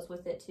that goes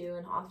with it too.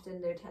 And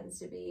often there tends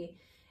to be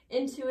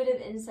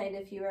intuitive insight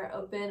if you are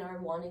open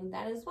or wanting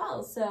that as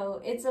well.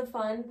 So it's a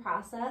fun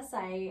process.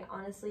 I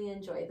honestly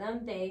enjoy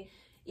them.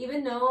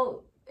 Even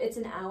though it's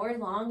an hour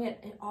long,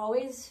 it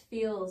always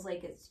feels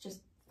like it's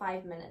just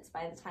 5 minutes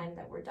by the time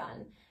that we're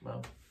done.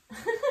 Well,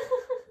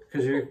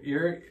 because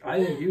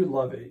I think you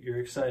love it. You're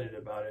excited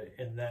about it,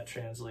 and that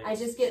translates. I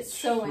just get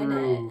so in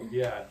it.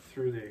 Yeah,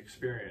 through the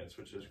experience,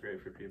 which is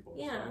great for people.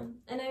 Yeah, so.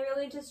 And I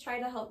really just try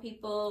to help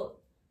people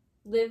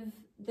live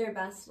their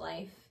best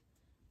life,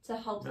 to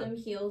help them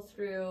heal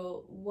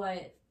through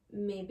what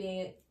may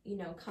be,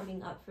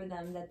 coming up for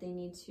them that they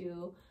need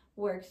to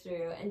work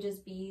through, and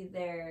just be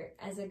there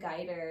as a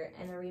guider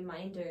and a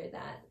reminder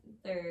that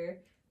they're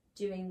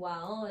doing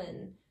well,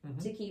 and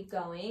to keep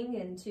going,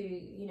 and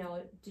to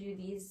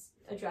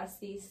address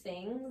these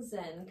things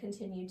and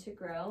continue to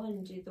grow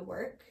and do the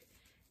work.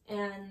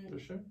 And for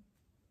sure,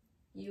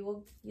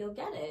 you'll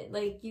get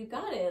it. You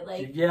got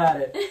it. You got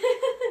it.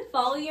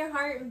 Follow your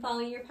heart and follow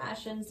your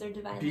passions. They're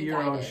divinely guided. Be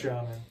your own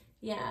shaman.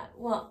 Yeah,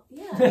 well,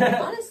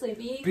 yeah,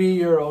 honestly, be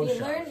your own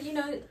shaman.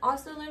 Learn,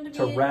 also learn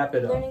to wrap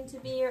it up. Learning to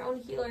be your own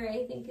healer,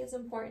 I think, is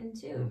important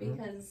too,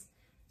 because,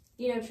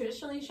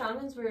 traditionally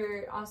shamans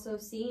were also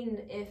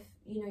seen if,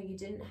 you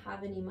didn't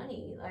have any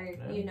money, or,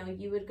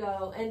 you would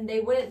go, and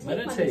they wouldn't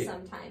take money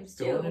sometimes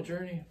too. Go on a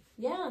journey.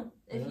 Yeah,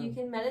 if you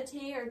can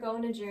meditate or go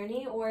on a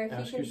journey, or if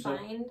Ask you can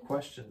find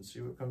questions, see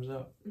what comes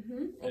up.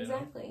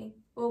 Exactly.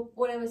 Well,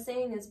 what I was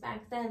saying is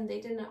back then they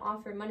didn't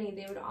offer money.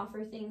 They would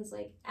offer things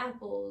like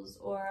apples,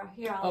 or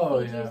here, I'll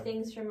feed you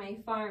things from my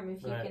farm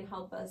if you can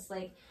help us.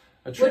 Like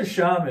a true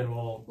shaman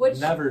will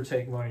never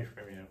take money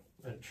from you.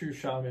 A true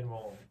shaman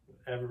will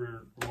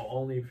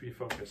only be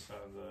focused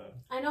on the.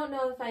 I don't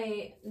know if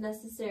I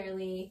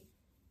necessarily.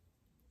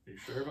 Are you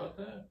sure about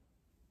that?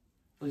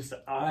 At least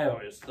I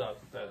always thought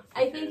that.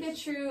 I think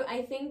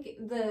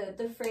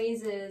the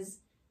phrase is,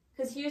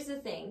 because here's the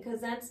thing,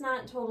 because that's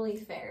not totally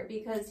fair,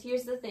 because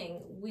here's the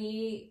thing,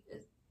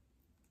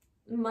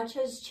 much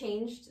has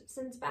changed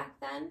since back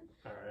then.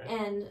 All right.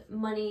 And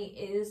money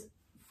is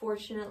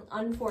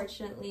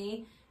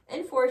unfortunately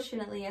and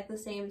fortunately at the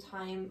same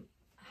time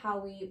how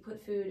we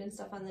put food and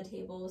stuff on the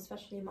table,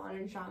 especially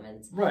modern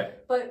shamans.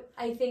 Right. But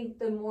I think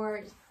the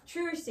more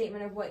truer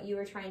statement of what you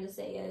were trying to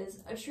say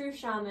is a true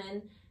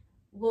shaman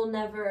will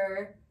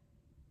never,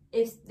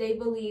 if they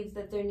believe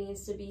that there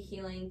needs to be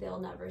healing, they'll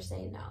never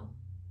say no.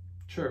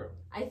 True.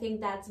 I think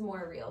that's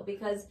more real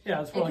because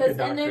it's more like a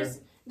doctor. And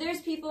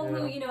there's people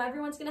who,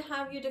 everyone's going to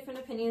have your different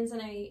opinions,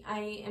 and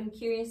I am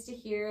curious to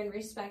hear and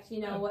respect,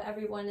 what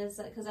everyone is,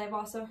 because I've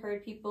also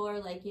heard people are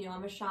like,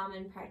 I'm a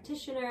shaman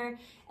practitioner,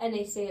 and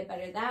they say it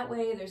better that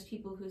way. There's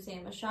people who say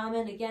I'm a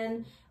shaman.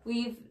 Again,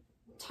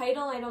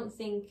 title I don't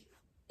think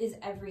is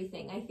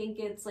everything. I think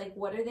it's like,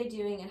 what are they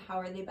doing and how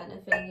are they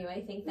benefiting you?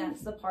 I think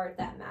that's the part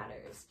that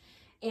matters.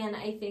 And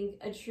I think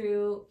a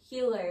true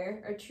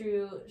healer, a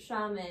true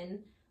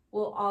shaman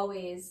will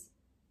always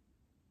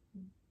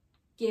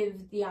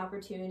give the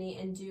opportunity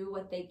and do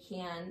what they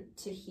can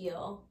to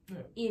heal,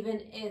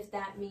 even if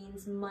that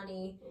means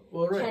money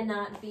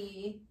cannot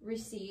be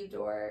received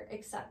or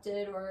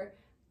accepted or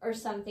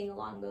something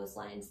along those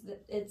lines.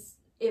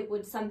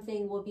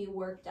 Something will be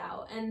worked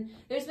out. And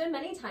there's been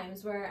many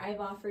times where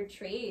I've offered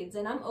trades,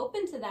 and I'm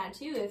open to that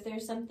too. If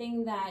there's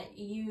something that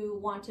you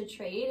want to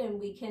trade and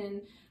we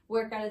can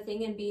work out a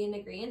thing and be in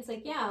agreement,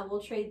 like,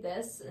 we'll trade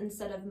this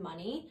instead of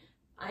money.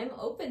 I'm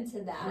open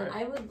to that. Right.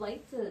 I would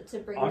like to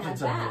bring that back.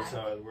 That's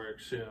how it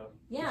works,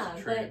 Yeah,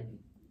 but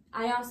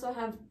I also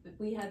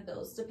we have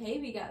bills to pay.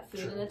 We got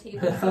food on the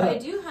table, so I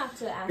do have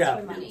to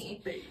ask for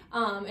money.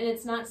 And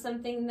it's not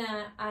something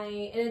that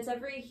and it's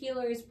every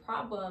healer's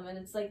problem, and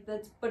it's like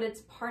but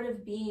it's part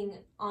of being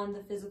on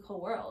the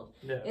physical world.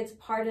 Yeah. It's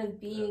part of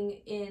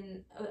being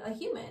in a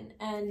human,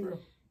 and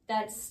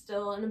that's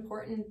still an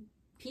important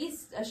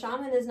piece. A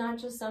shaman is not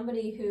just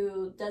somebody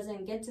who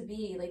doesn't get to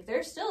be like,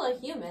 they're still a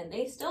human.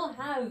 They still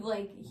have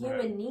like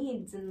human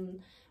needs and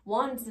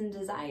wants and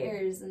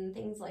desires and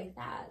things like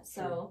that.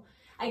 So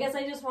I guess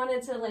I just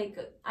wanted to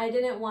I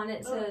didn't want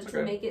it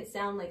to make it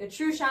sound like a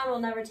true shaman will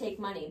never take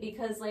money,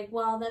 because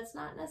that's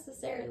not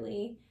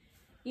necessarily,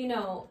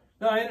 No,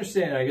 I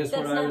understand. I guess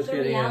what I was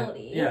getting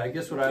reality. I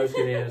guess what I was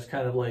getting at is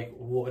kind of like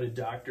what a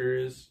doctor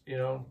is,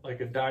 like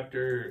a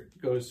doctor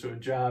goes to a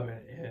job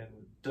and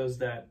does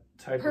that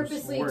type of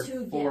work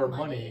for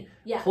money.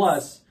 Yes.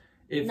 Plus,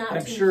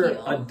 I'm sure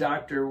a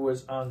doctor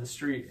was on the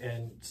street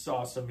and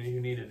saw somebody who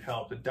needed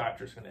help, the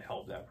doctor's going to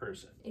help that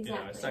person.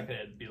 Exactly. It's not going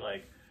to be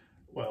like,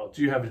 well,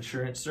 do you have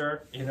insurance,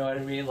 sir? You know what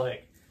I mean?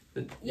 Like,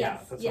 that's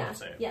what I'm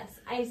saying. Yes,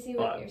 I see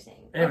what you're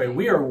saying. Anyway,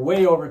 we are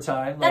way over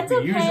time, like we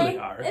usually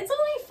are. It's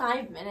only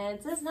 5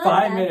 minutes. It's not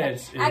 5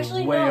 minutes is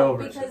actually way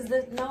over. Because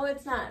no,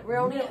 it's not. We're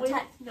only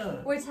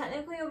we're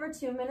technically over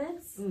 2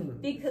 minutes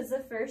because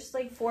the first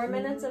 4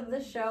 minutes of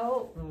the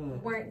show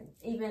weren't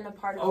even a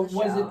part of the show.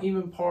 Wasn't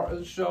even part of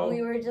the show.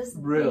 We were just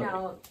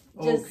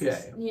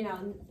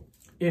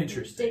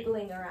interesting,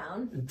 diggling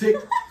around.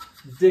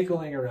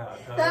 Dickling around.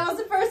 Huh? That was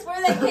the first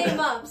word that came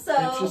up. So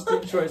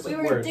interesting choice of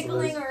words. We were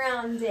dickling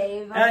around,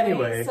 Dave. Okay?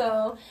 Anyway,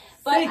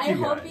 but I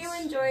hope you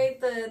enjoyed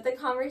the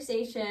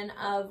conversation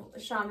of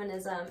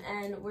shamanism,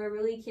 and we're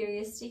really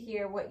curious to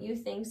hear what you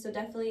think. So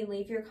definitely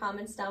leave your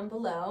comments down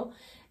below.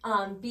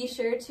 Be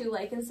sure to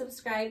like and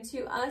subscribe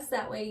to us.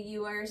 That way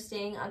you are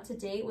staying up to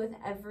date with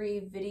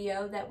every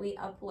video that we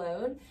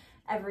upload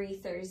every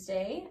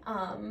Thursday.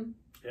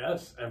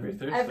 Yes, every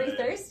Thursday. Every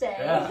Thursday.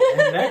 Yeah.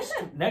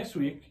 And next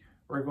week,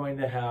 we're going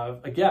to have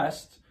a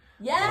guest.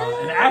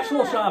 An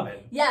actual shaman.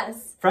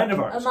 Yes. Friend of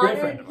ours. Great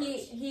friend of ours.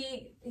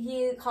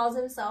 He calls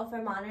himself a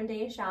modern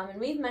day shaman.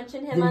 We've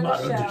mentioned him on the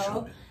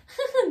show.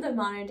 The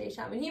modern day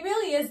shaman. He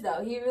really is,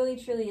 though. He really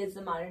truly is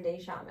the modern day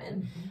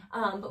shaman.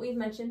 Mm-hmm. But we've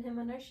mentioned him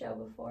on our show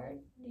before.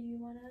 Do you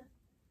want to?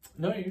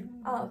 No, you.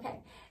 Oh,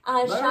 okay.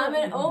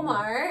 Shaman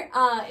Omar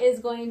is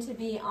going to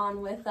be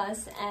on with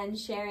us and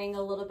sharing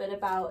a little bit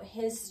about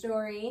his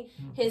story,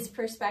 his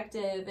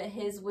perspective,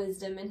 his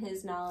wisdom, and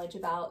his knowledge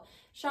about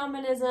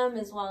shamanism,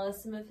 as well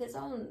as some of his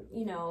own,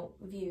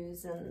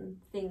 views and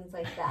things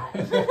like that.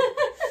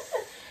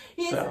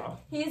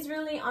 He's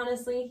really,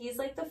 honestly, he's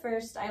like the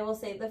first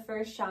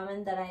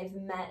shaman that I've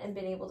met and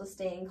been able to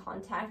stay in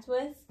contact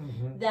with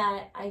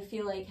that I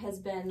feel like has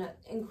been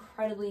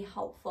incredibly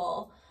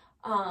helpful.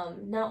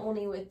 Not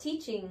only with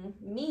teaching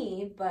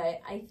me,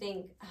 but I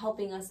think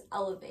helping us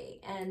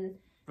elevate, and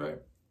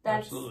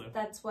that's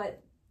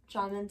what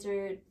shamans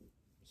are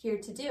here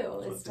to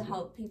do, is to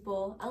help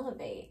people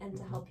elevate and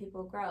to help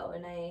people grow.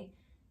 And I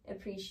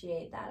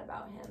appreciate that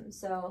about him.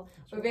 So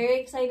we're very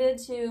excited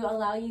to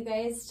allow you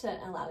guys,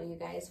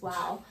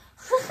 wow.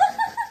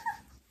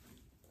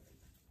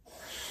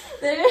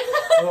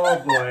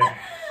 Oh boy.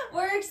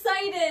 We're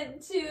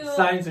excited to...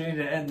 Signs we need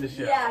to end the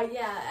show.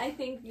 Yeah, I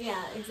think,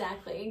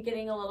 exactly. And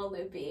getting a little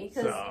loopy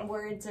because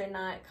words are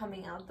not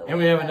coming out the way. And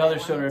we have another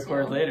show to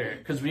record later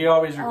because we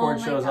always record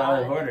shows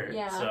out of order.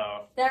 Yeah.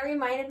 So that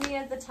reminded me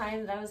of the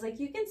time that I was like,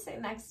 you can sit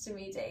next to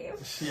me,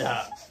 Dave.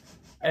 Yeah.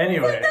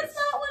 Anyways. That's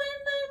not what I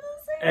meant to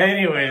say.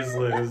 Anyways,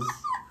 Liz.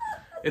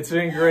 It's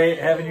been great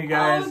having you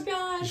guys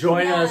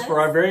join us for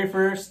our very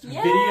first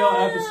video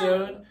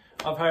episode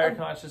of Higher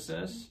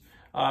Consciousness.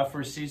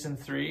 For season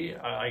 3,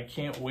 I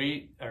can't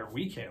wait, or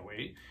we can't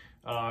wait,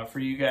 for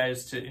you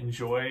guys to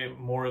enjoy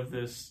more of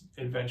this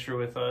adventure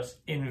with us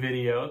in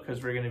video,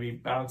 because we're going to be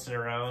bouncing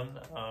around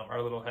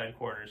our little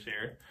headquarters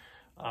here.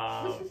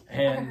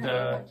 And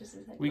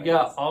we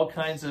got all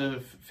kinds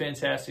of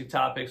fantastic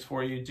topics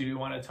for you. Do you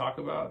want to talk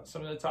about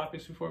some of the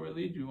topics before we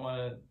leave? Do you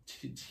want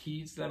to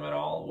tease them at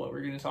all, what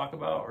we're going to talk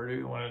about? Or do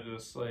you want to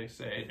just like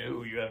say,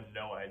 no, you have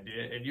no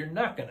idea, and you're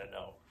not going to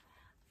know?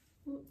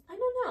 I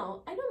don't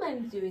know. I don't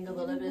mind doing a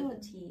little bit of a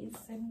tease.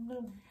 I don't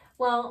know.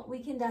 Well,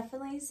 we can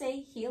definitely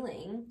say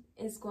healing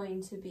is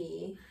going to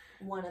be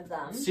one of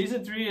them.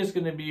 Season 3 is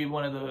going to be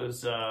one of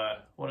those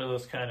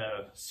kind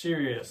of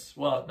serious.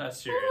 Well, not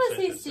serious. I don't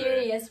want to say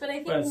serious, but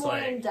I think more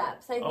in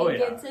depth. I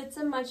think it's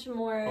a much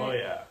more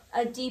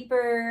a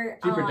deeper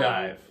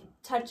dive.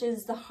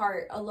 Touches the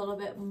heart a little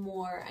bit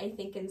more. I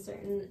think in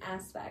certain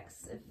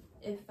aspects,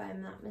 if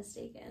I'm not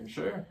mistaken.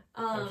 Sure.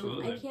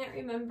 Absolutely. I can't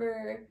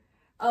remember.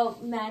 Oh,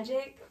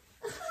 magic.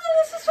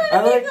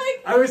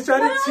 I was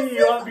trying to tee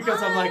you up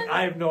because I'm like,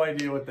 I have no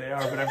idea what they are,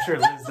 but I'm sure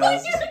Liz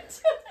does.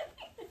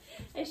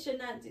 I should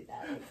not do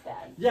that. It's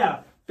bad.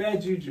 Yeah,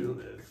 bad juju,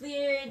 Liz.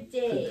 Clear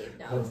Dave.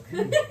 No.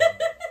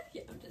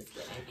 Yeah, I'm just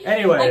kidding.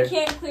 Anyway. I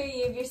can't clear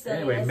you of your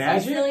silliness. Anyway,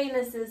 magic? Your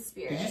silliness is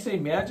spirit. Did you say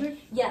magic?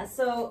 Yeah,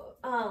 so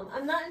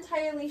I'm not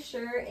entirely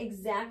sure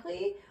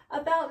exactly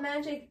about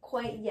magic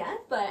quite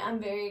yet, but I'm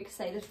very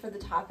excited for the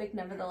topic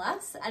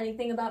nevertheless.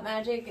 Anything about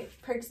magic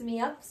perks me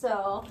up,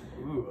 so...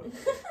 Ooh.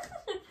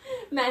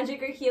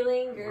 Magic or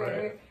healing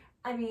or...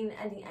 I mean,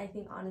 I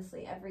think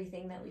honestly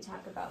everything that we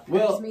talk about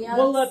perks me up.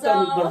 We'll let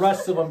the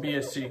rest of them be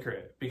a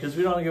secret because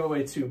we don't want to give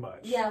away too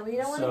much. Yeah, we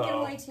don't want to give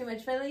away too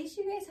much, but at least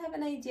you guys have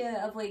an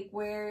idea of like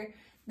where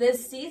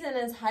this season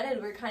is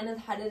headed. We're kind of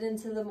headed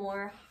into the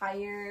more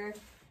higher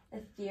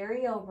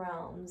ethereal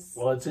realms.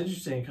 Well, it's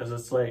interesting because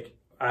it's like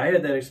I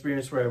had that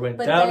experience where I went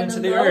down into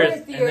the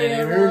earth and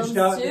then emerged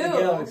out into the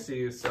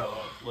galaxy. So,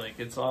 like,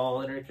 it's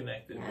all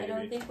interconnected. Yeah, I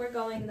don't think we're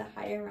going the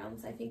higher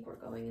realms. I think we're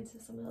going into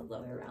some of the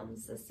lower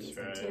realms this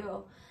season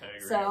too.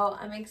 So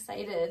I'm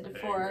excited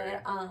for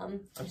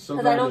because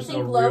I don't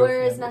think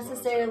lower is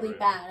necessarily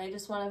bad. I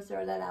just want to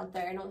throw that out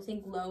there. I don't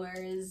think lower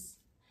is.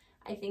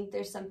 I think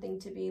there's something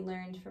to be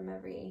learned from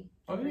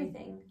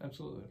everything.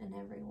 Absolutely. And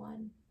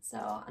everyone. So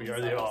I'm so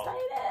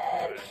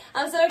excited.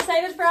 I'm so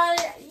excited for all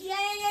yeah.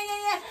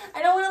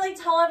 I don't want to like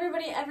tell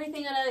everybody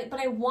everything,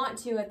 but I want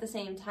to at the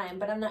same time,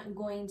 but I'm not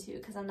going to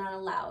because I'm not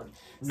allowed.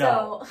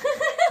 No, so.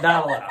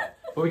 Not allowed.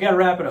 But we got to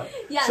wrap it up.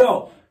 Yes.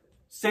 So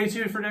stay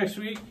tuned for next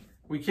week.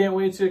 We can't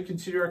wait to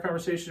continue our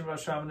conversation about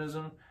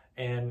shamanism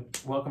and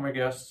welcome our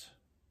guest,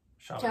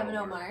 Shaman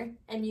Omar.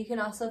 And you can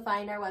also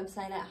find our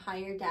website at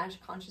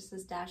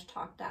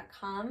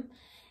higher-consciousness-talk.com.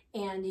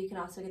 And you can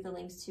also get the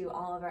links to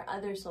all of our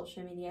other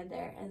social media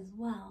there as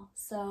well.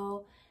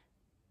 So,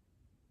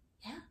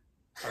 yeah.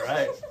 All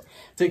right.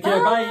 Take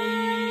care.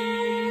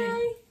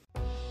 Bye.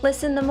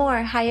 Listen to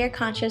more Higher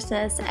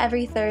Consciousness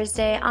every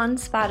Thursday on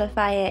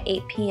Spotify at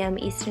 8 p.m.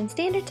 Eastern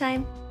Standard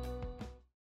Time.